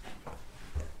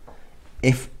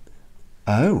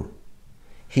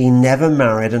 he never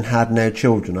married and had no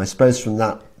children. I suppose from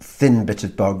that thin bit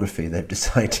of biography, they've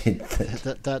decided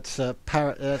that that's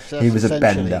he was a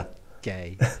bender.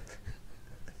 Gay.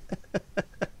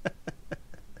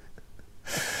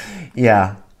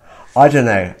 Yeah, I don't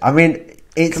know. I mean,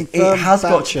 it has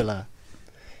bachelor. got.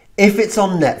 If it's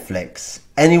on Netflix,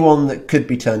 anyone that could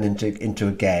be turned into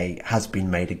a gay has been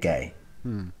made a gay.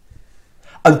 And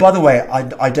by the way,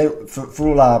 I don't. For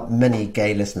all our many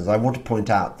gay listeners, I want to point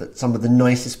out that some of the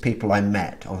nicest people I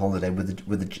met on holiday were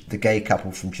the gay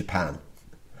couple from Japan.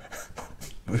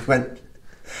 we went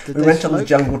on the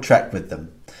jungle trek with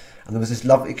them, and there was this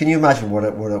lovely. Can you imagine what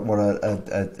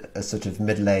a sort of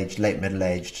late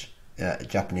middle-aged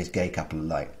Japanese gay couple are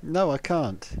like? No, I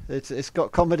can't. It's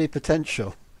got comedy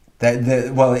potential. They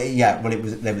were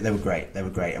great. They were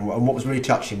great, and what was really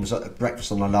touching was at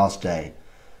breakfast on our last day.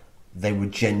 They were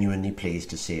genuinely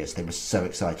pleased to see us. They were so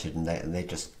excited, and they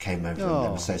just came over. And they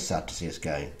were so sad to see us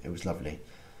going. It was lovely.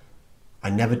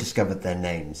 I never discovered their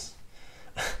names.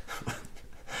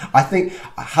 I think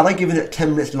had I given it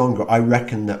 10 minutes longer, I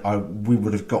reckon that we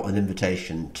would have got an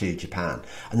invitation to Japan,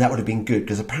 and that would have been good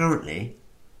because apparently,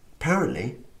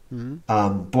 Boy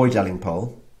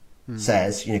Delingpole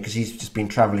says, because he's just been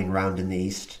travelling around in the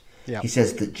East. Yeah. He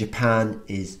says that Japan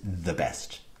is the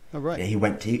best. Oh, right. He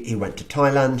went to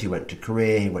Thailand. He went to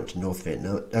Korea. He went to North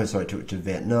Vietnam. To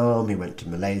Vietnam. He went to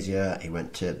Malaysia.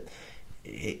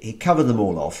 He covered them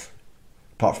all off,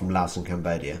 apart from Laos and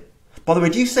Cambodia. By the way,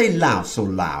 do you say Laos or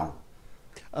Lao?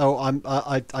 Oh,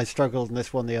 I struggled in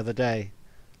this one the other day.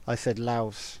 I said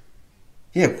Laos.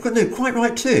 Yeah, no, quite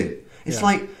right too. It's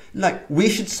like we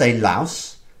should say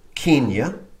Laos,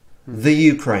 Kenya, the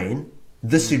Ukraine,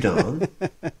 the Sudan,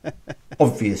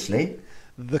 obviously.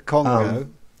 The Congo.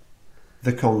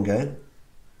 The Congo,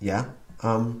 yeah.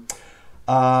 Definitely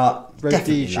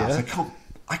Laos.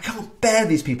 I can't bear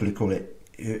these people who call it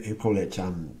who call it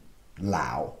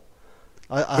Lao.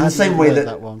 I In the same hadn't way heard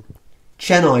that one.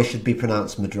 Chennai should be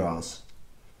pronounced Madras,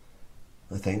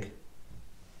 I think.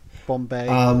 Bombay.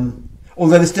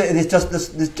 Although this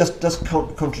just does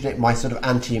contradict my sort of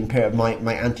anti-imperial,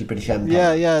 my anti-British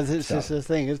Empire. yeah, it's stuff. just a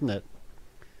thing, isn't it?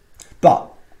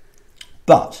 But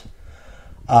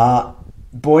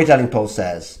Boy Delingpole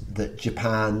says that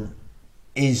Japan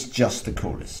is just the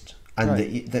coolest, and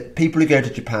Right. that people who go to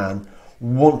Japan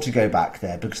want to go back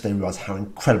there because they realise how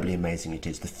incredibly amazing it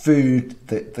is. The food,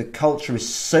 the culture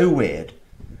is so weird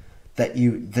that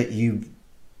you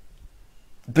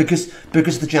because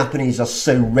the Japanese are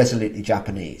so resolutely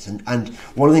Japanese, and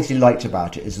one of the things he liked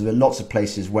about it is there are lots of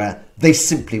places where they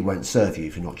simply won't serve you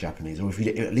if you're not Japanese, or if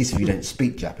you, at least if you don't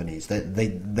speak Japanese,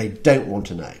 they don't want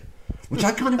to know, which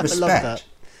I kind of respect. I love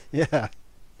that. Yeah,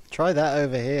 try that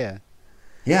over here.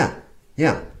 Yeah.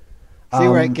 See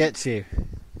where it gets you.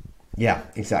 Yeah,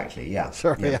 exactly. Yeah.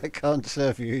 Sorry, Yeah. I can't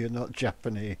serve you. You're not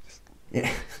Japanese.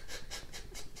 Yeah.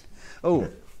 Oh,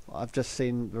 I've just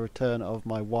seen the return of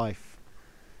my wife.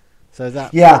 So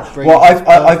that Yeah, brings well, us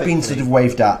I've been perfectly- sort of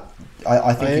waved at.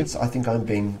 I think Are you? I think I'm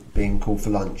being called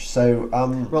for lunch. So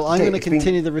Well, I'm going to Dick, it's been-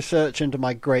 continue the research into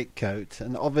my greatcoat,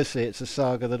 and obviously it's a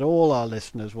saga that all our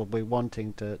listeners will be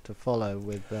wanting to follow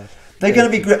with. They're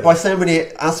going to be gripped by so many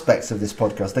aspects of this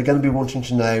podcast. They're going to be wanting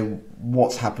to know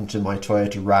what's happened to my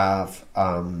Toyota RAV.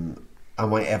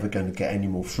 Am I ever going to get any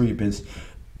more freebies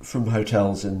from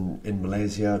hotels in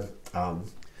Malaysia?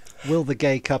 Will the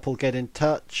gay couple get in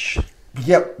touch?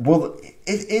 Yep. Well,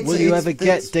 it's. Will you it's- ever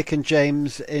get Dick and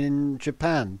James in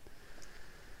Japan?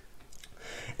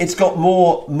 It's got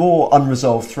more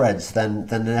unresolved threads than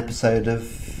an episode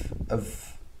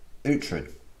of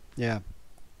Uhtred. Yeah.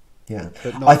 Yeah,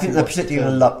 But not I if think you they're watch the particularly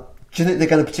going to film. love. Do you think they're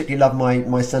going to particularly love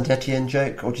my Saint Etienne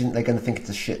joke, or do you think they're going to think it's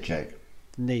a shit joke?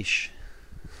 Niche.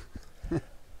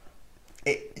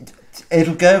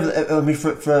 It'll go. I mean,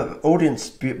 for an audience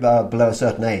below a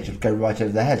certain age, it'll go right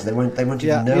over their heads. They won't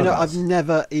Yeah, even know. About I've it.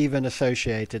 never even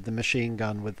associated the machine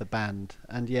gun with the band,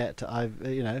 and yet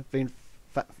I've been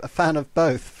a fan of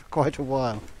both for quite a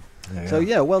while. There we So are.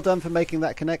 yeah, well done for making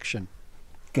that connection.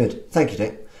 Good. Thank you,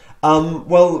 Dick.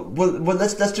 Well,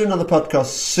 let's do another podcast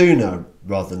sooner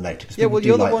rather than later. 'Cause Yeah, people well, do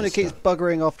you're the like one who this keeps stuff.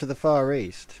 buggering off to the Far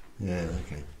East. Yeah.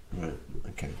 Okay. Right.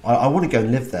 Okay. I want to go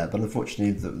and live there, but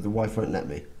unfortunately, the wife won't let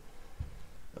me.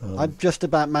 I'm just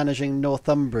about managing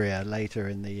Northumbria later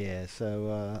in the year,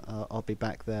 so I'll be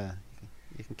back there.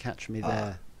 You can catch me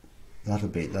there. That'll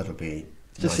be.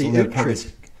 Just nice. see Although apparently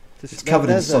Uhtred. It's covered in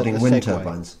There's a sodding wind segue.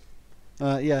 turbines.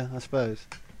 Yeah, I suppose.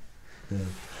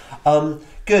 Yeah.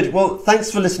 Good. Well,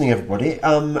 thanks for listening, everybody.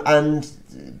 And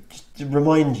just to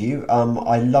remind you,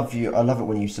 I love you. I love it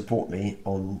when you support me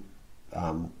on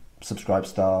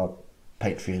Subscribestar,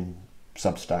 Patreon,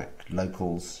 Substack,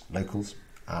 locals.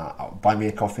 Buy me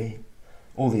a coffee.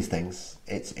 All these things.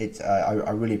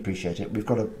 I really appreciate it. We've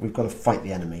got to fight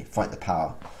the enemy, fight the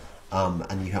power,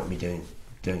 and you help me doing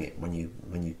it when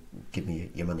you give me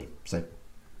your money. So,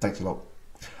 thanks a lot.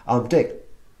 Dick,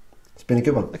 it's been a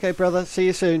good one. Okay, brother. See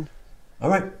you soon. All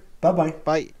right. Bye-bye.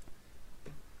 Bye.